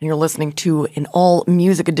you're listening to an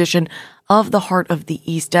all-music edition of the Heart of the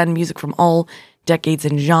East End. Music from all decades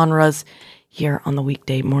and genres here on the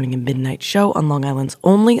weekday morning and midnight show on Long Island's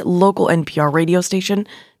only local NPR radio station,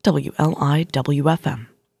 WLIW-FM.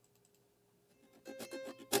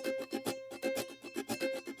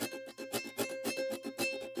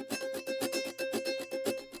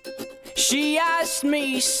 She asked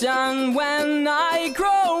me, son, when I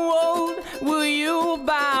grow old, will you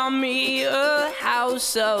buy me a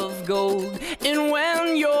house of gold? And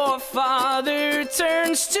when your father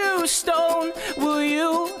turns to stone, will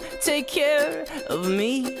you take care of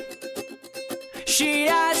me? She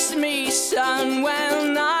asked me, son,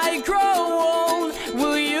 when I grow old,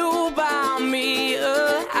 will you buy me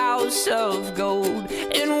a house of gold?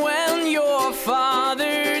 And when your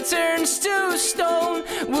father turns to stone,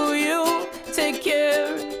 will you take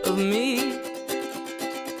care of me?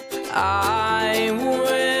 I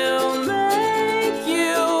will make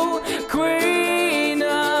you queen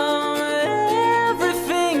of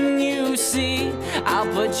everything you see. I'll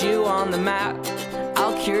put you on the map,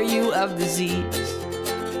 I'll cure you of disease.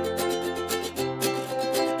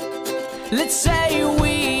 Let's say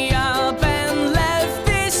we up and left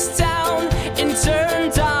this town and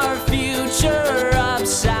turned our future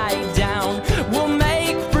upside down. We'll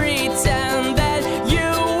make pretend that you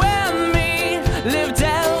and me lived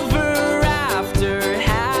ever after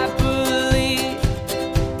happily.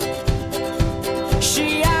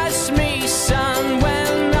 She asked me, son,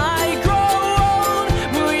 when I grow old,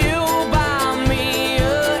 will you buy me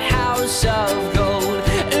a house of gold?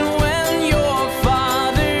 And when your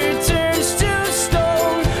father turns to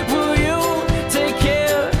stone, will you take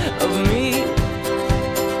care of me?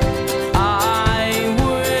 I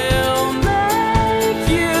will make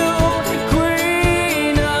you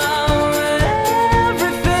queen of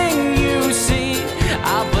everything you see.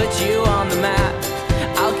 I'll put you on the map,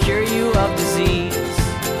 I'll cure you of disease.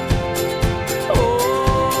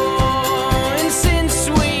 Oh, and since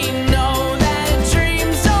we know that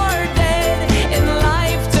dreams are dead and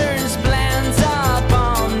life turns plans up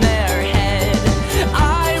on their head,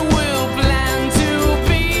 I will plan to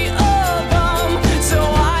be a bum, so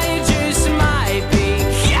I just might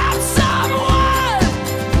become someone.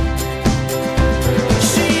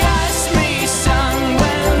 She asked me, son,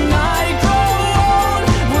 when I grow old,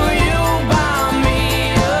 will you buy me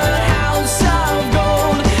a house of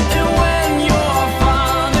gold? And when your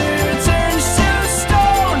father turns to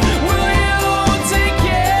stone, will you take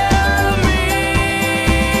care of me?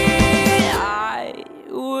 I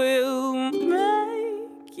will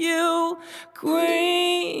make you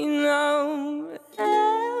queen of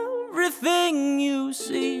everything you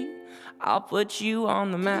see. I'll put you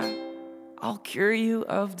on the map, I'll cure you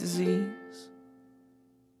of disease.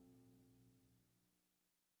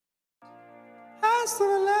 Eyes to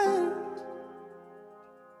the land,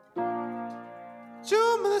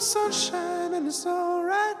 June with the sunshine and it's all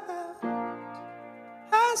right now.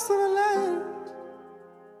 Eyes to the land,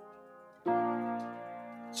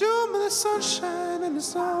 June with the sunshine and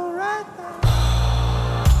it's all right now.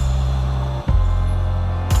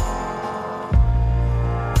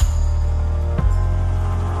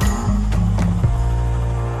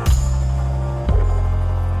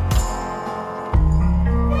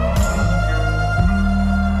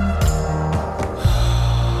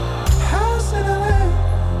 House in LA,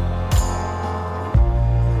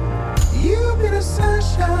 you be the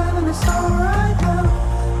sunshine and it's all right now.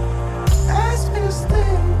 Ask me to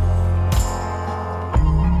stay,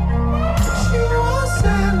 but you won't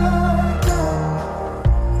say like that.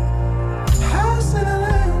 House in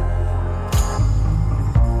LA,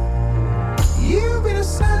 you be the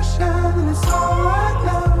sunshine and it's all right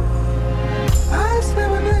now. Ice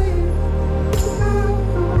lemonade,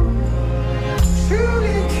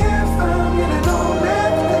 truly you can't find me in all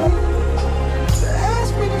that place. So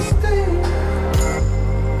ask me to stay.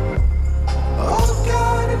 All the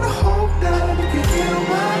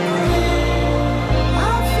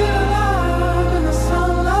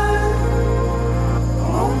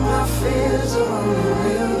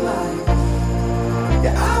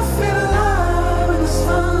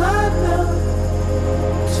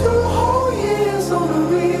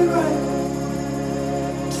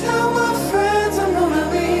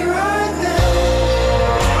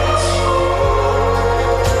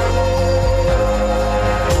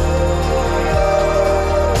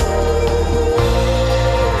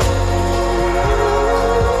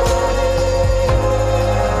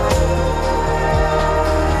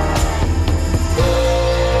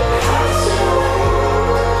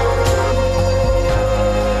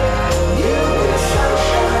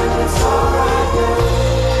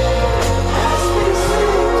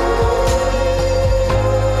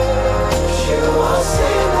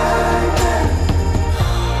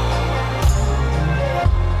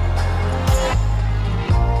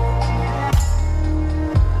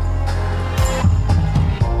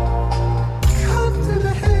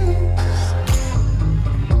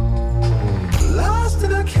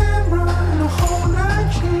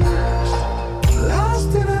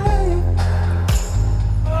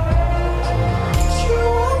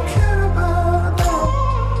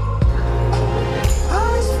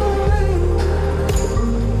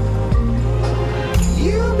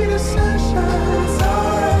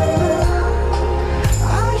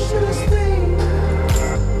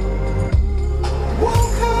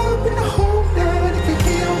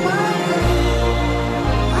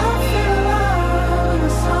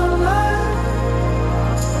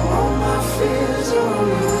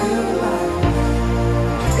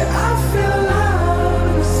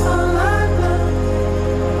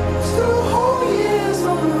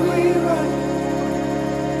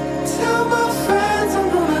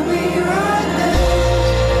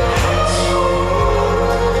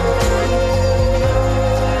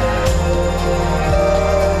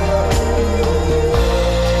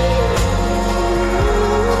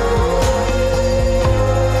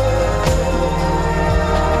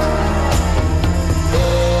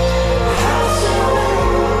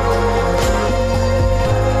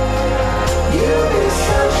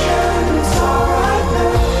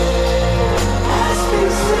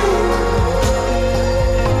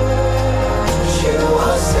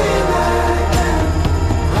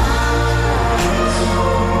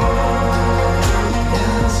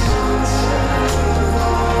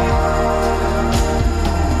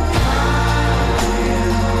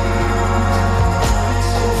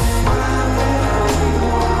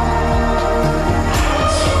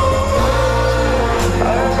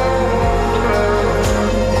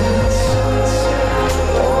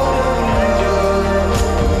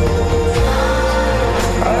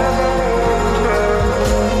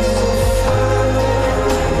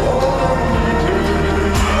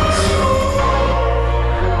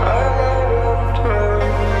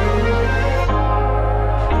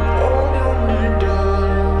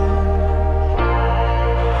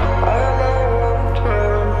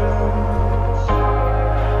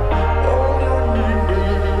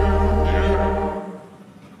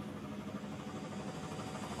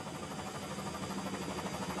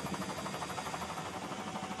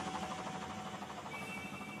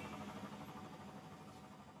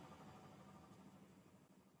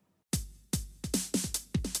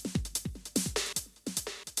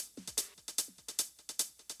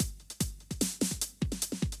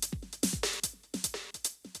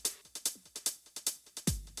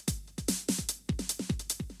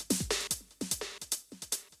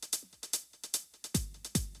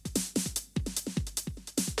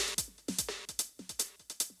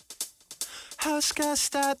House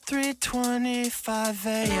guest at 3:25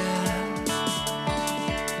 a.m.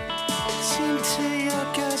 Sing to your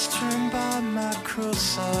guest room by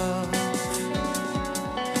Microsoft.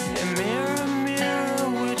 And mirror, mirror,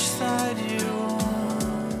 which side you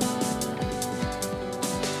on?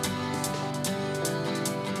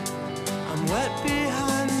 I'm wet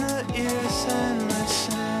behind the ears and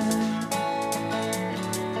listen.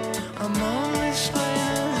 I'm only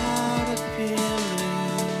explaining how to be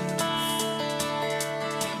aloof,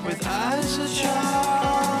 with eyes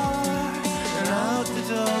ajar and out the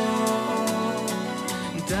door.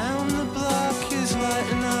 And down the block he's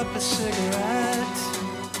lighting up a cigarette.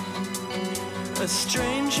 A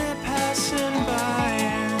stranger passing by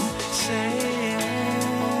and saying,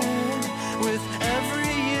 with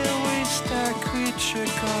every year we stack, we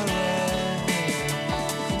trickle it.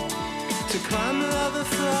 To climb another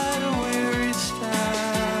flight of weary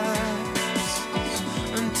steps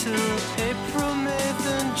until April, May,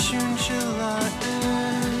 then June, July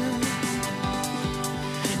end.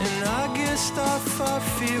 In August off our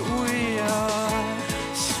feet we are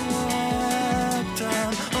swept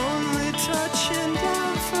down, only touching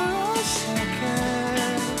down for a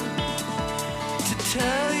second to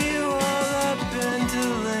tell you all I've been to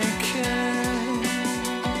Lincoln.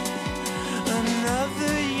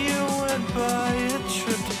 Another year went by, it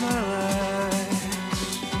tripped my legs.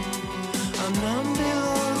 I'm numb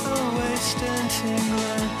below the waist and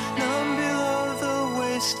tingling, numb below the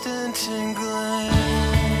waist and tingling.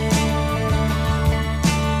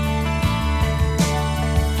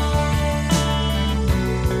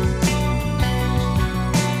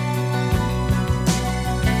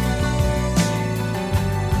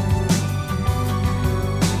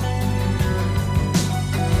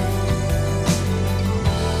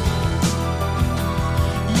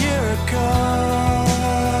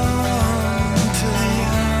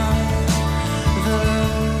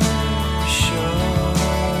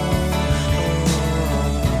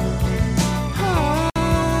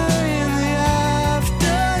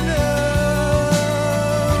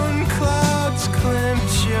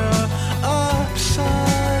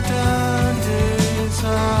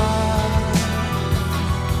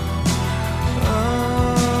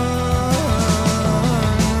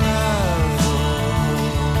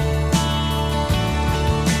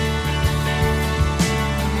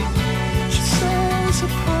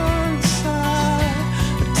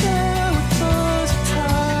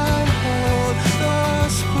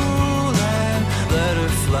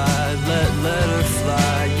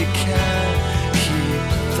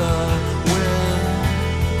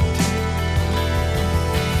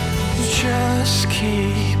 Just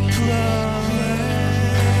keep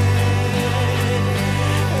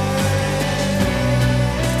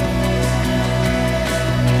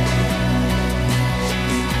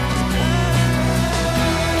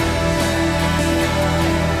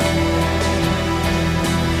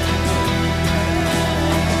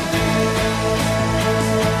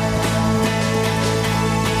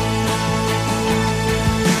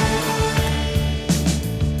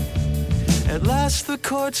At last the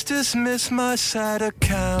courts dismiss my sad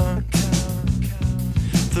account.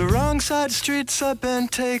 The wrong side streets I've been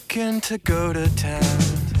taken to go to town.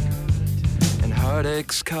 And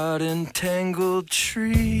heartaches caught in tangled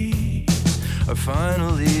trees are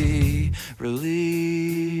finally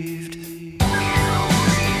relieved.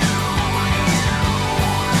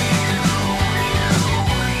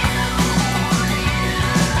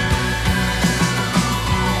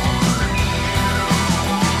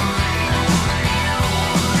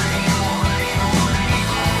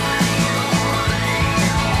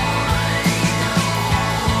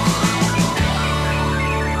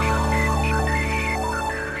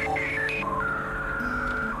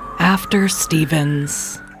 After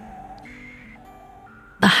Stevens,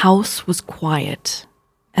 the house was quiet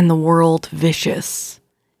and the world vicious,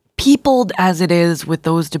 peopled as it is with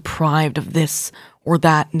those deprived of this or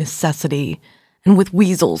that necessity, and with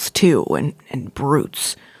weasels too, and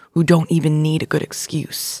brutes who don't even need a good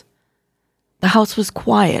excuse. The house was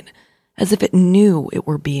quiet, as if it knew it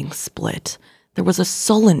were being split. There was a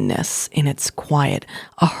sullenness in its quiet,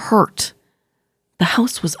 a hurt. The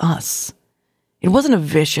house was us. It wasn't a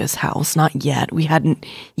vicious house, not yet. We hadn't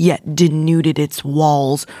yet denuded its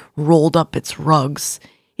walls, rolled up its rugs.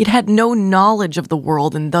 It had no knowledge of the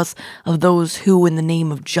world and thus of those who, in the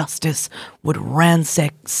name of justice, would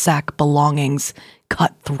ransack belongings,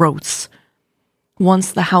 cut throats.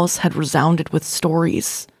 Once the house had resounded with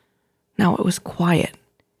stories. Now it was quiet.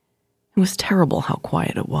 It was terrible how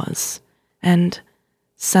quiet it was. And,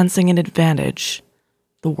 sensing an advantage,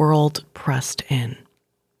 the world pressed in.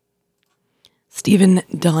 Stephen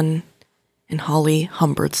Dunn and Holly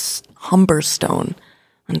Humberstone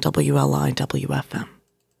on WLIWFM.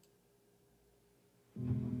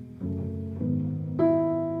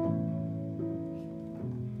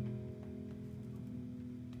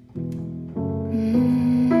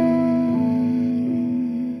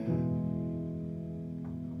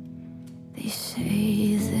 They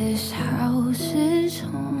say this house is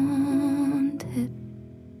haunted,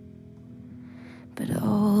 but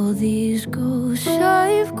all these ghosts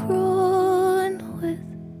I've grown with,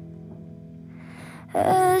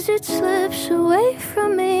 as it slips away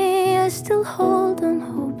from me, I still hold on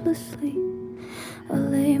hopelessly. I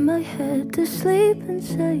lay my head to sleep and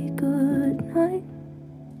say goodnight,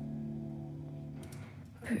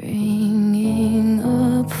 bringing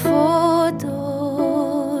up 4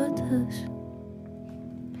 daughters,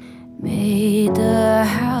 made a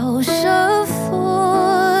house a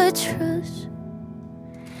fortress.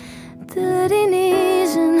 Dirty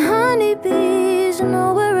knees and honeybees,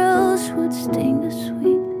 nowhere else would sting as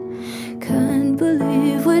sweet. Can't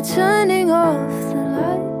believe we're turning off the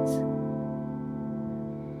lights,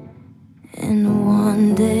 and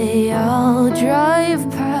one day I'll drive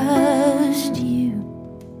past you.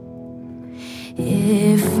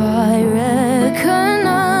 If I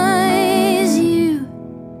recognize you,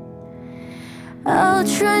 I'll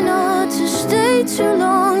try not to stay too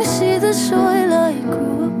long. See the soil I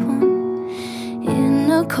grew up on. In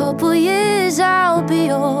a couple years I'll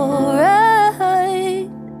be alright.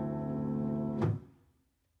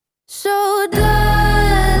 So darling,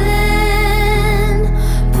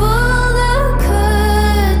 pull the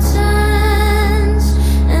curtains,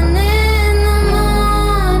 and in the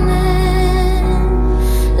morning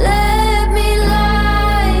let me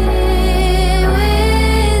lie here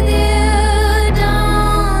with you.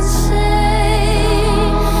 Don't say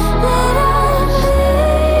that I'm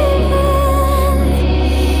leaving.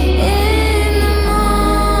 In the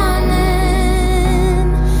morning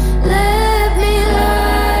let me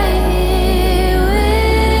lie here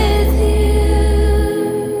with you.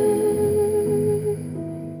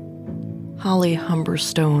 Holly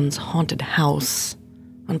Humberstone's Haunted House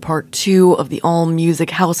on part 2 of the All Music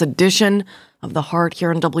House edition of The Heart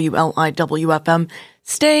here on WLIWFM.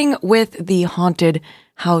 Staying with the Haunted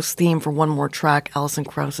House theme for one more track, Alison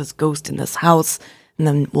Krauss's Ghost in This House, and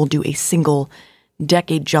then we'll do a single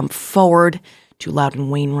decade jump forward to Loudon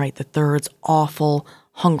Wainwright III's Awful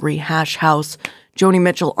Hungry Hash House. Joni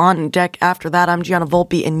Mitchell on deck after that. I'm Gianna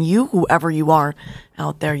Volpe, and you, whoever you are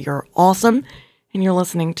out there, you're awesome. And you're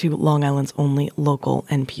listening to Long Island's only local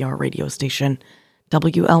NPR radio station,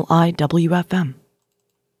 WLIWFM.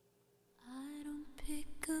 I don't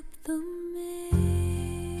pick up the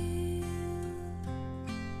mail,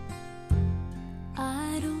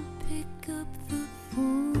 I don't pick up the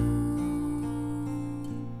phone,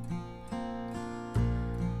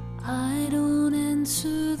 I don't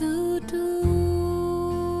answer the door,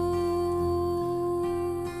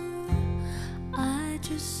 I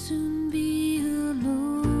just soon be alone.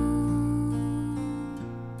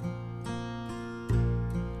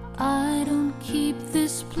 I don't keep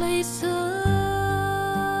this place up,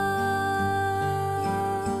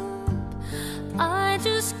 I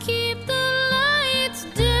just keep the lights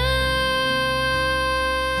down.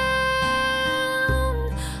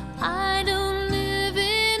 I don't live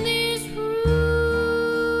in these rooms,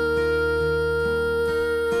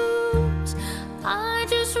 I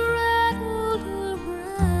just rattle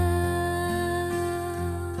around.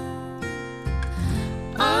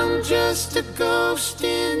 I'm just a ghost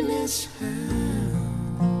in this house,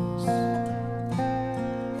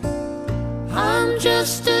 I'm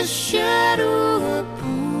just a shadow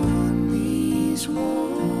upon these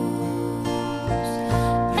walls,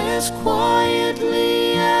 as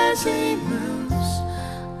quietly as a mouse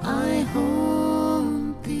I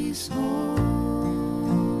haunt these halls.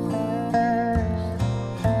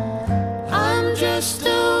 I'm just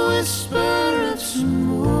a whisper of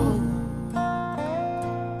smoke,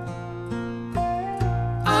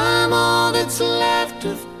 I'm all that's left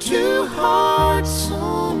of 2 hearts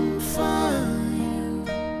on fire,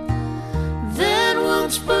 that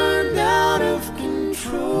once burned out of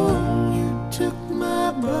control. You took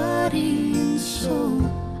my body and soul,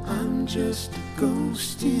 I'm just a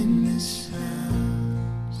ghost in this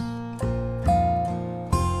house.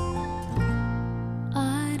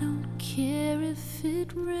 I don't care if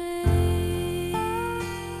it rains,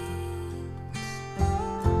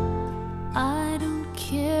 I don't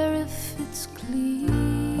care if it's clear,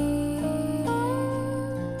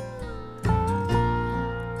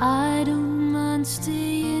 I don't mind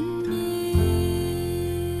staying near.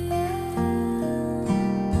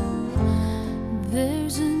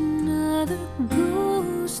 There's another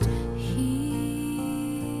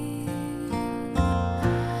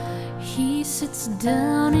sits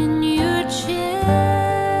down in your chair,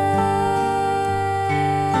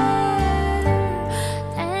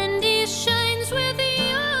 and he shines with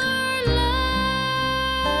your light,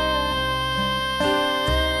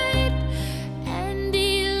 and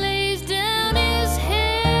he lays down his head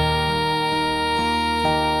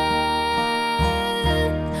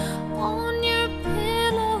on your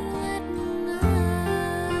pillow at night.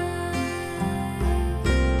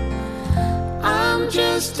 I'm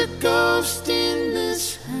just a ghost in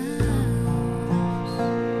this house.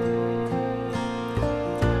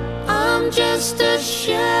 I'm just a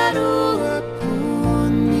shadow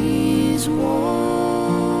upon these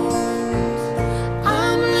walls.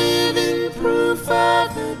 I'm living proof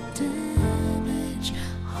of the damage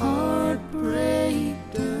heartbreak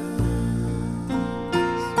does.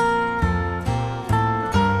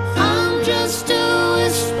 I'm just a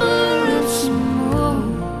whisper of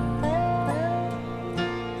smoke.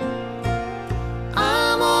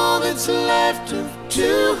 I'm all that's left of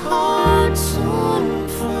two hearts on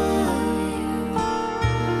fire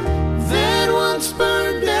that once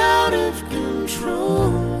burned out of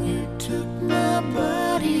control. You took my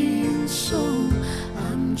body and soul.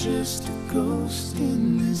 I'm just a ghost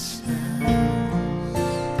in this house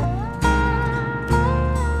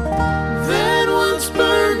that once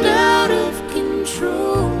burned out of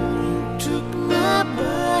control. You took my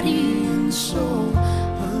body and soul.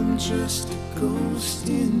 I'm just a ghost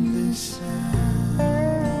in this house.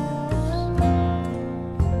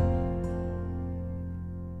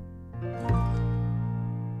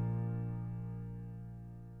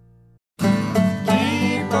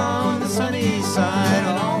 Keep on the sunny side,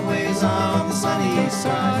 always on the sunny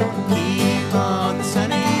side. Keep on the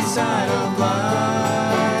sunny side of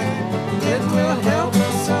life. It will help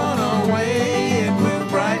us on our way. It will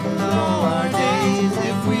brighten all our days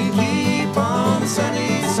if we keep on the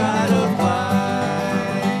sunny side of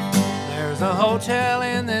life. There's a hotel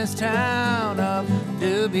in this town of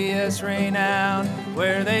dubious renown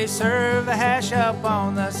where they serve the hash up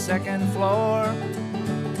on the second floor.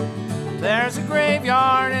 There's a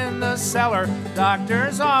graveyard in the cellar,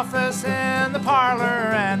 doctor's office in the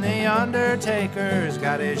parlor, and the undertaker's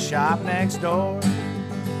got his shop next door.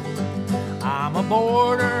 I'm a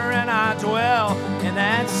boarder and I dwell in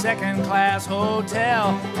that second-class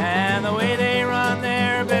hotel, and the way they run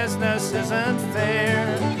their business isn't fair.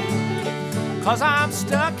 'Cause I'm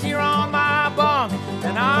stuck here on my bunk,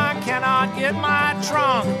 and I cannot get my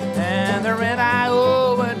trunk, and the rent I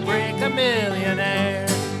owe would break a millionaire.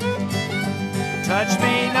 Touch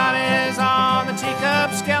me not is on the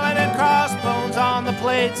teacup, skeleton crossbones on the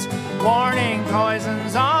plates, warning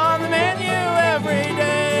poisons on the menu every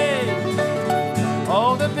day.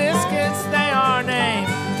 Oh, the biscuits, they are named,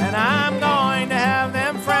 and I'm going to have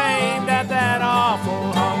them framed at that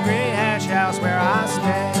awful hungry hash house where I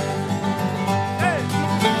stay.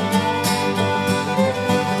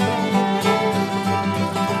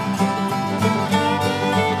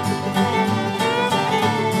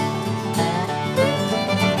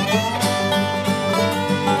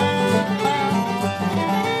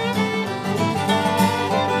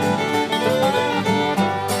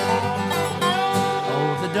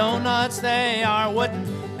 They are wooden,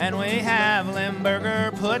 and we have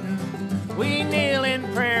Limburger pudding. We kneel in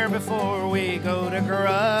prayer before we go to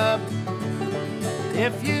grub.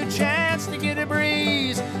 If you chance to get a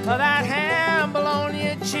breeze of that ham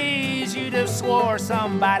bologna cheese, you'd have swore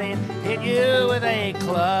somebody hit you with a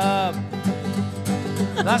club.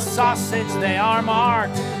 The sausage, they are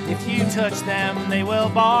marked. If you touch them, they will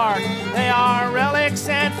bark. They are relics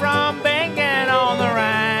sent from Bingen on the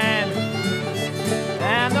Rhine.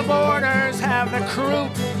 And the boarders have the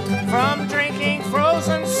croup from drinking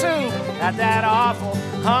frozen soup at that awful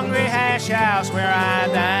hungry hash house where I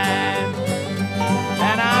dine.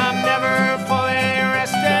 And I'm never fully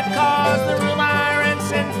rested 'cause the room I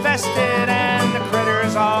rent's infested, and the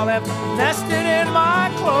critters all have nested in my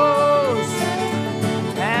clothes.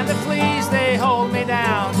 And the fleas, they hold me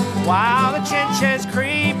down while the chinches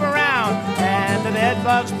creep around, and the bed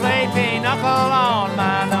bugs play pinochle on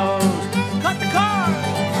my nose. Cut the car!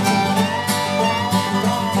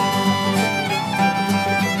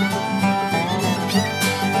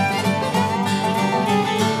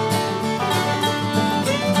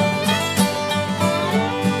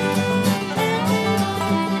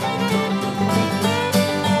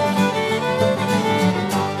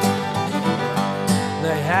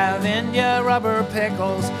 India rubber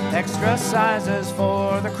pickles, extra sizes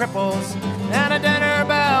for the cripples, and a dinner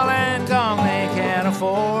bell and gong they can't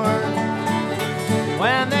afford.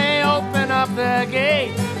 When they open up the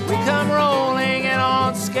gate, we come rolling in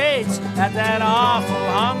on skates at at that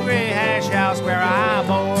awful hungry hash house where I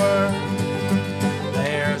bore.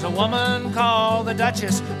 There's a woman called the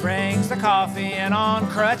Duchess, brings the coffee in on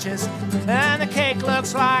crutches, and the cake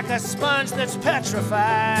looks like a sponge that's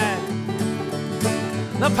petrified.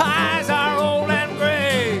 The pies are old and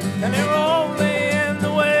gray, and they're only in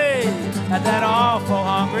the way at that awful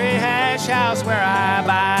hungry hash house where I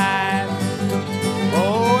buy.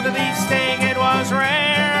 Oh, the beefsteak, it was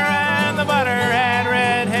rare, and the butter had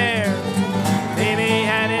red hair. Baby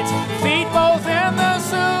had its feet both in the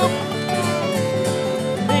soup.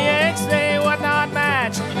 The eggs, they would not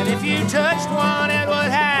match, and if you touched one, it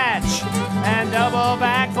would hatch and double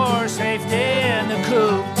back for safety in the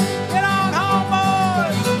coop. Get on home,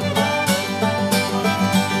 boys!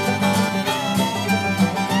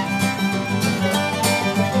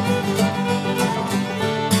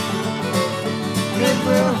 It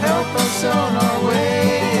will help us on our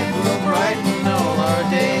way. It will brighten all our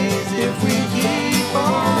days if we keep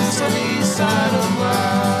on the sunny side of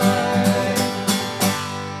life.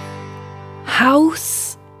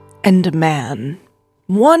 House and a man.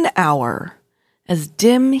 1 hour. As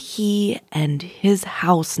dim he and his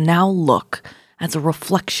house now look as a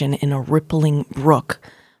reflection in a rippling brook.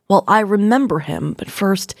 Well, I remember him, but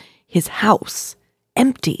first, his house.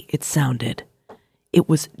 Empty, it sounded. It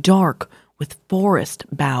was dark with forest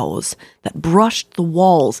boughs that brushed the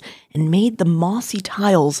walls and made the mossy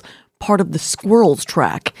tiles part of the squirrel's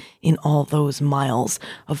track in all those miles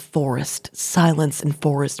of forest silence and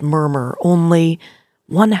forest murmur. Only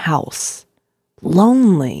one house.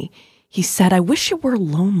 Lonely. He said, I wish it were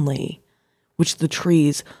lonely, which the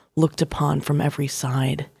trees looked upon from every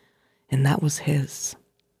side, and that was his.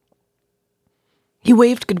 He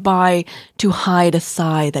waved goodbye to hide a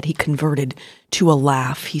sigh that he converted to a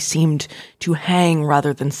laugh. He seemed to hang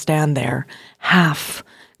rather than stand there, half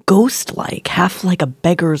ghost-like, half like a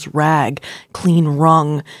beggar's rag, clean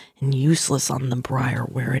wrung and useless on the briar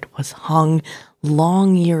where it was hung,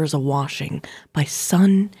 long years a-washing by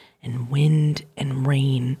sun and wind and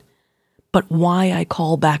rain. But why I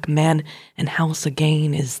call back man and house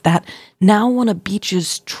again is that now on a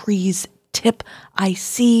beach's tree's tip I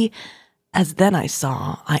see, as then I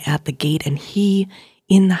saw, I at the gate, and he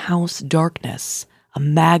in the house darkness, a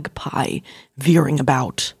magpie veering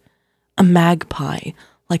about, a magpie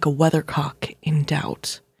like a weathercock in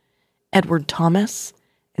doubt. Edward Thomas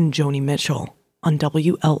and Joni Mitchell on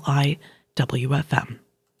WLIWFM.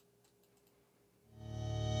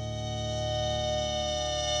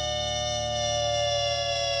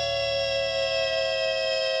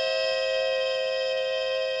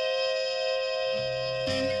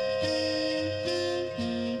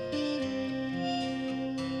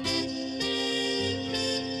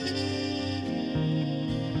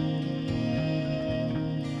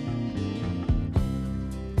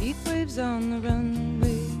 On the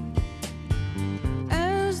runway,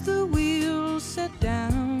 as the wheels set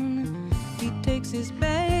down, he takes his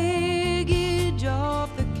baggage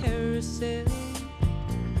off the carousel.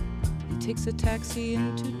 He takes a taxi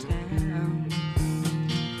into town.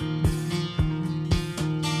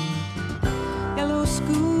 Yellow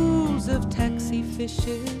schools of taxi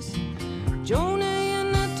fishes, Jonah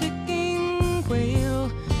and a ticking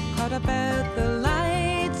whale, caught up at the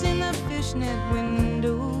lights in the fishnet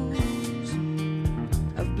window.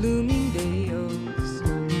 Bloomingdale's,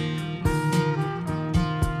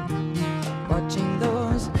 watching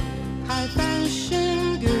those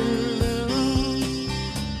high-fashion girls,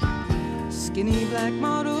 skinny black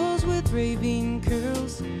models with raving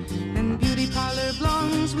curls, and beauty parlor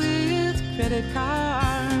blondes with credit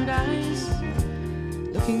card eyes,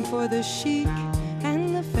 looking for the chic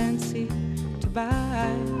and the fancy to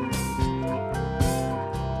buy.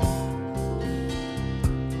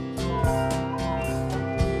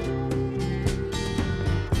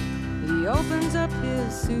 He opens up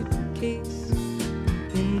his suitcase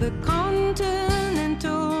in the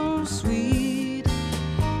Continental Suite,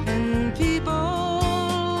 and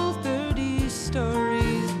people 30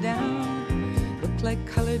 stories down look like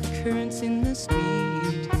colored currents in the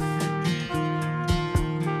street.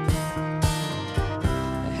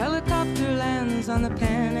 A helicopter lands on the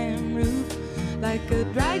Pan Am roof like a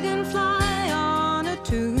dragonfly on a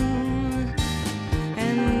tomb,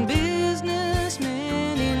 and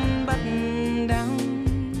businessmen in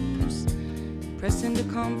button-downs press into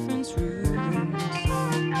conference rooms.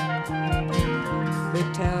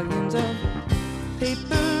 Battalions of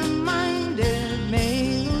paper-minded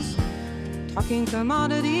males talking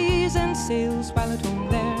commodities and sales, while at home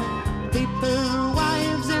their paper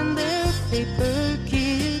wives and their paper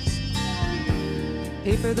kids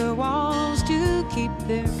paper the walls to keep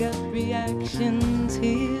their gut reactions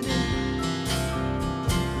hid.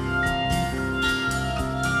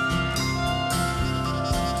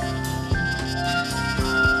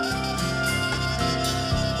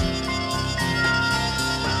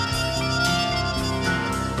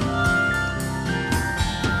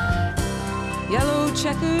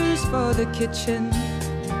 checkers for the kitchen,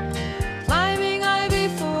 climbing ivy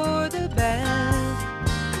for the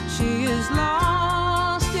bath. She is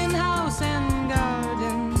lost in house and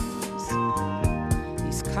gardens.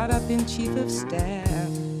 He's caught up in chief of staff.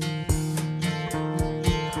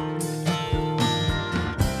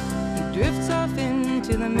 He drifts off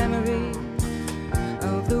into the memory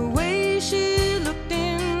of the way she looked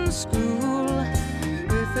in school,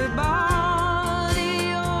 with her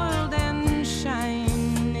body oiled and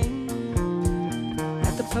shining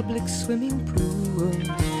at the public swimming pool.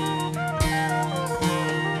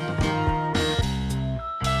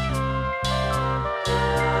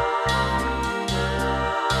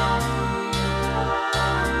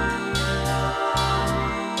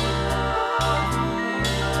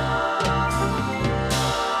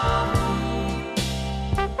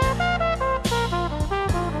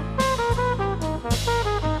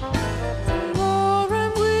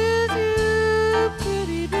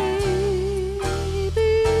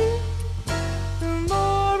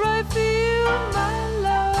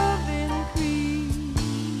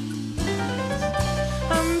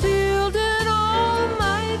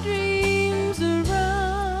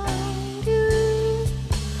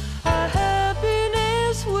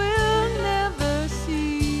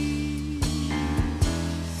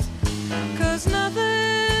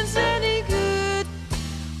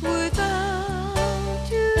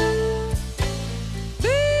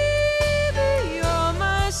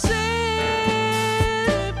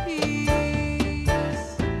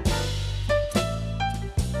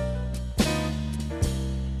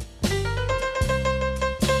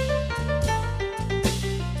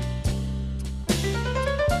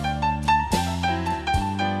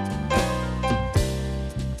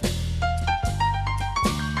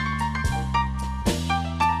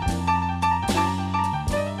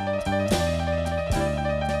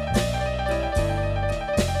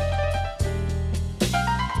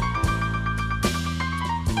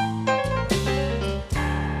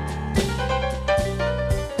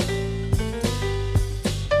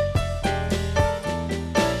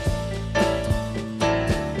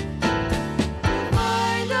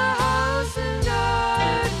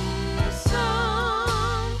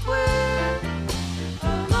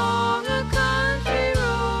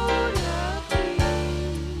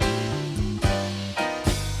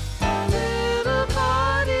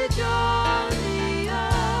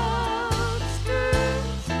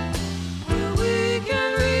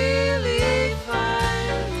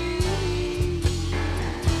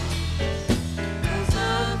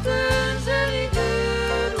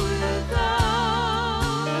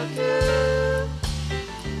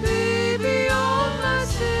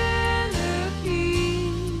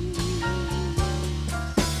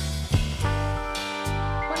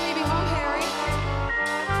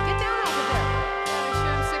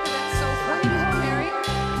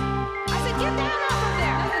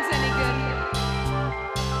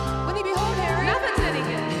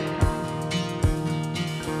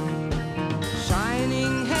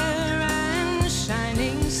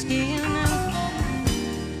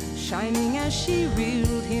 She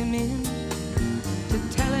reeled him in to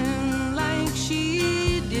tell him like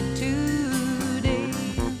she did today,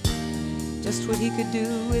 just what he could do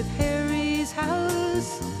with Harry's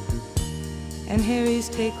house and Harry's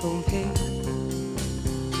take-home pay.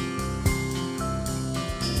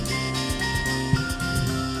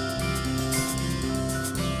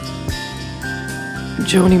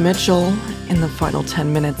 Joni Mitchell in the final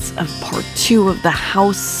 10 minutes of part 2 of the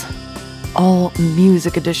House all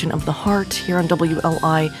music edition of The Heart here on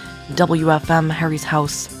WLI WFM, Harry's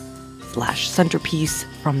House / Centerpiece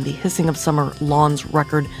from the Hissing of Summer Lawns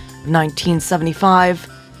record 1975.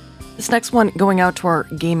 This next one going out to our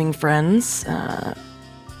gaming friends,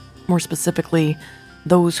 more specifically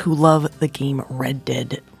those who love the game Red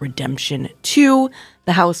Dead Redemption 2,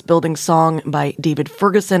 the house building song by David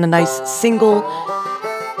Ferguson, a nice single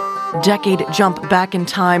decade jump back in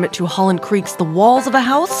time to Holland Creek's The Walls of a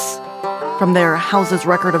House from their Houses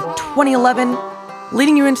record of 2011,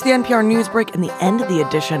 leading you into the NPR news break and the end of the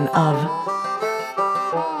edition of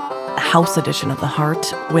the House edition of The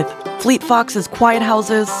Heart with Fleet Foxes' Quiet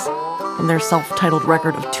Houses from their self-titled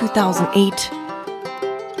record of 2008.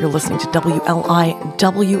 You're listening to WLI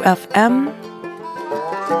WFM,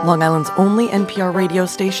 Long Island's only NPR radio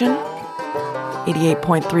station,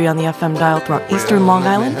 88.3 on the FM dial throughout eastern Long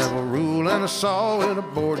Island, and a saw and a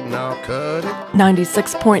board and I'll cut it.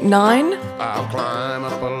 96.9. I'll climb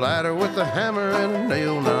up a ladder with a hammer and a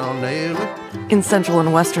nail and I'll nail it. In central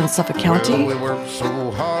and western Suffolk County. Well, we worked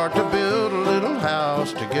so hard to build a little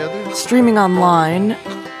house together. Streaming online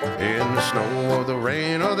In the snow or the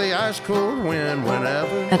rain or the ice cold wind,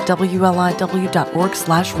 whenever. At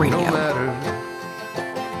WLIW.org/radio. No matter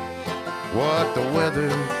what the weather,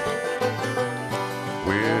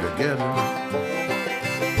 we're together.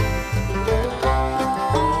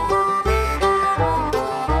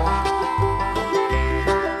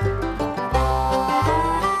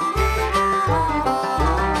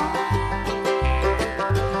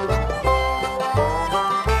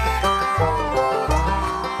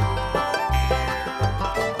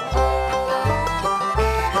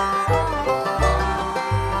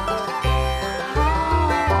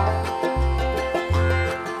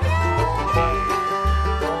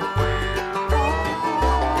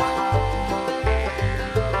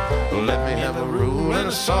 Let me have a rule and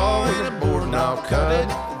a saw and a board and I'll cut it.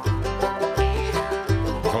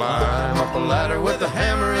 Climb up a ladder with a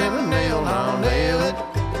hammer and a nail and I'll nail it.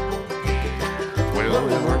 Well,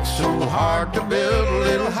 we worked so hard to build a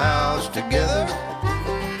little house together.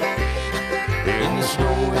 In the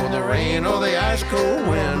snow or the rain or the ice cold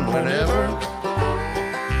wind, whenever.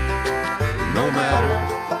 No matter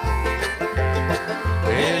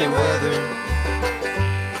any weather,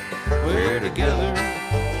 we're together.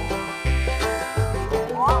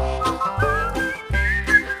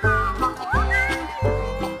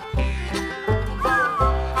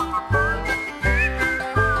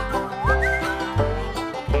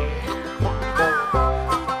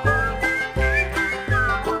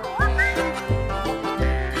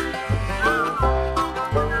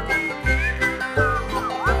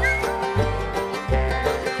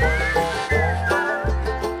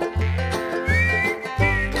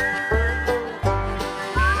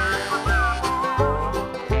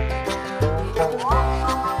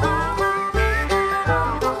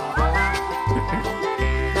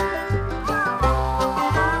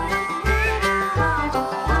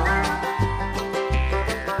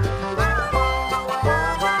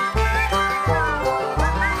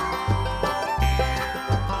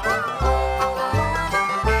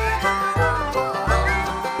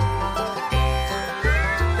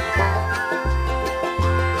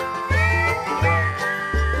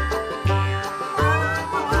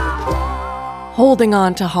 Holding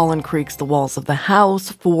on to Holland Creek's The Walls of the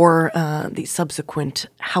House for the subsequent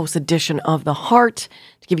House edition of The Heart.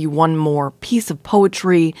 To give you one more piece of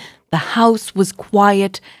poetry, the house was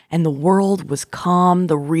quiet and the world was calm.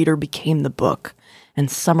 The reader became the book, and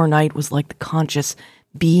summer night was like the conscious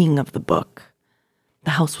being of the book.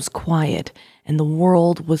 The house was quiet and the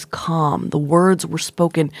world was calm. The words were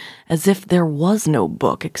spoken as if there was no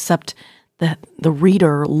book, except that the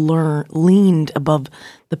reader leaned above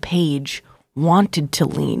the page, wanted to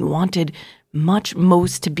lean, wanted much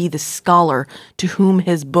most to be the scholar to whom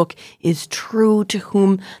his book is true, to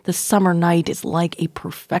whom the summer night is like a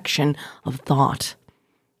perfection of thought.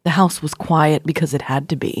 The house was quiet because it had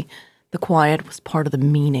to be. The quiet was part of the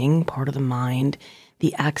meaning, part of the mind,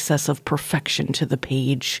 the access of perfection to the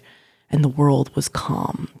page, and the world was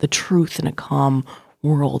calm, the truth in a calm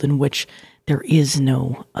world in which there is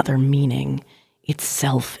no other meaning.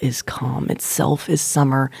 Itself is calm, itself is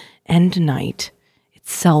summer and night,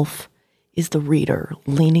 itself is the reader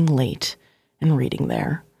leaning late and reading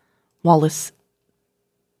there. Wallace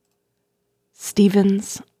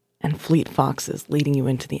Stevens and Fleet Foxes leading you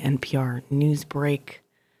into the NPR news break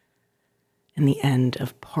and the end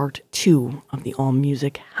of part 2 of the All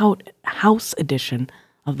Music House edition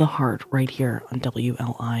of The Heart right here on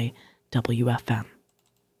WLIWFM.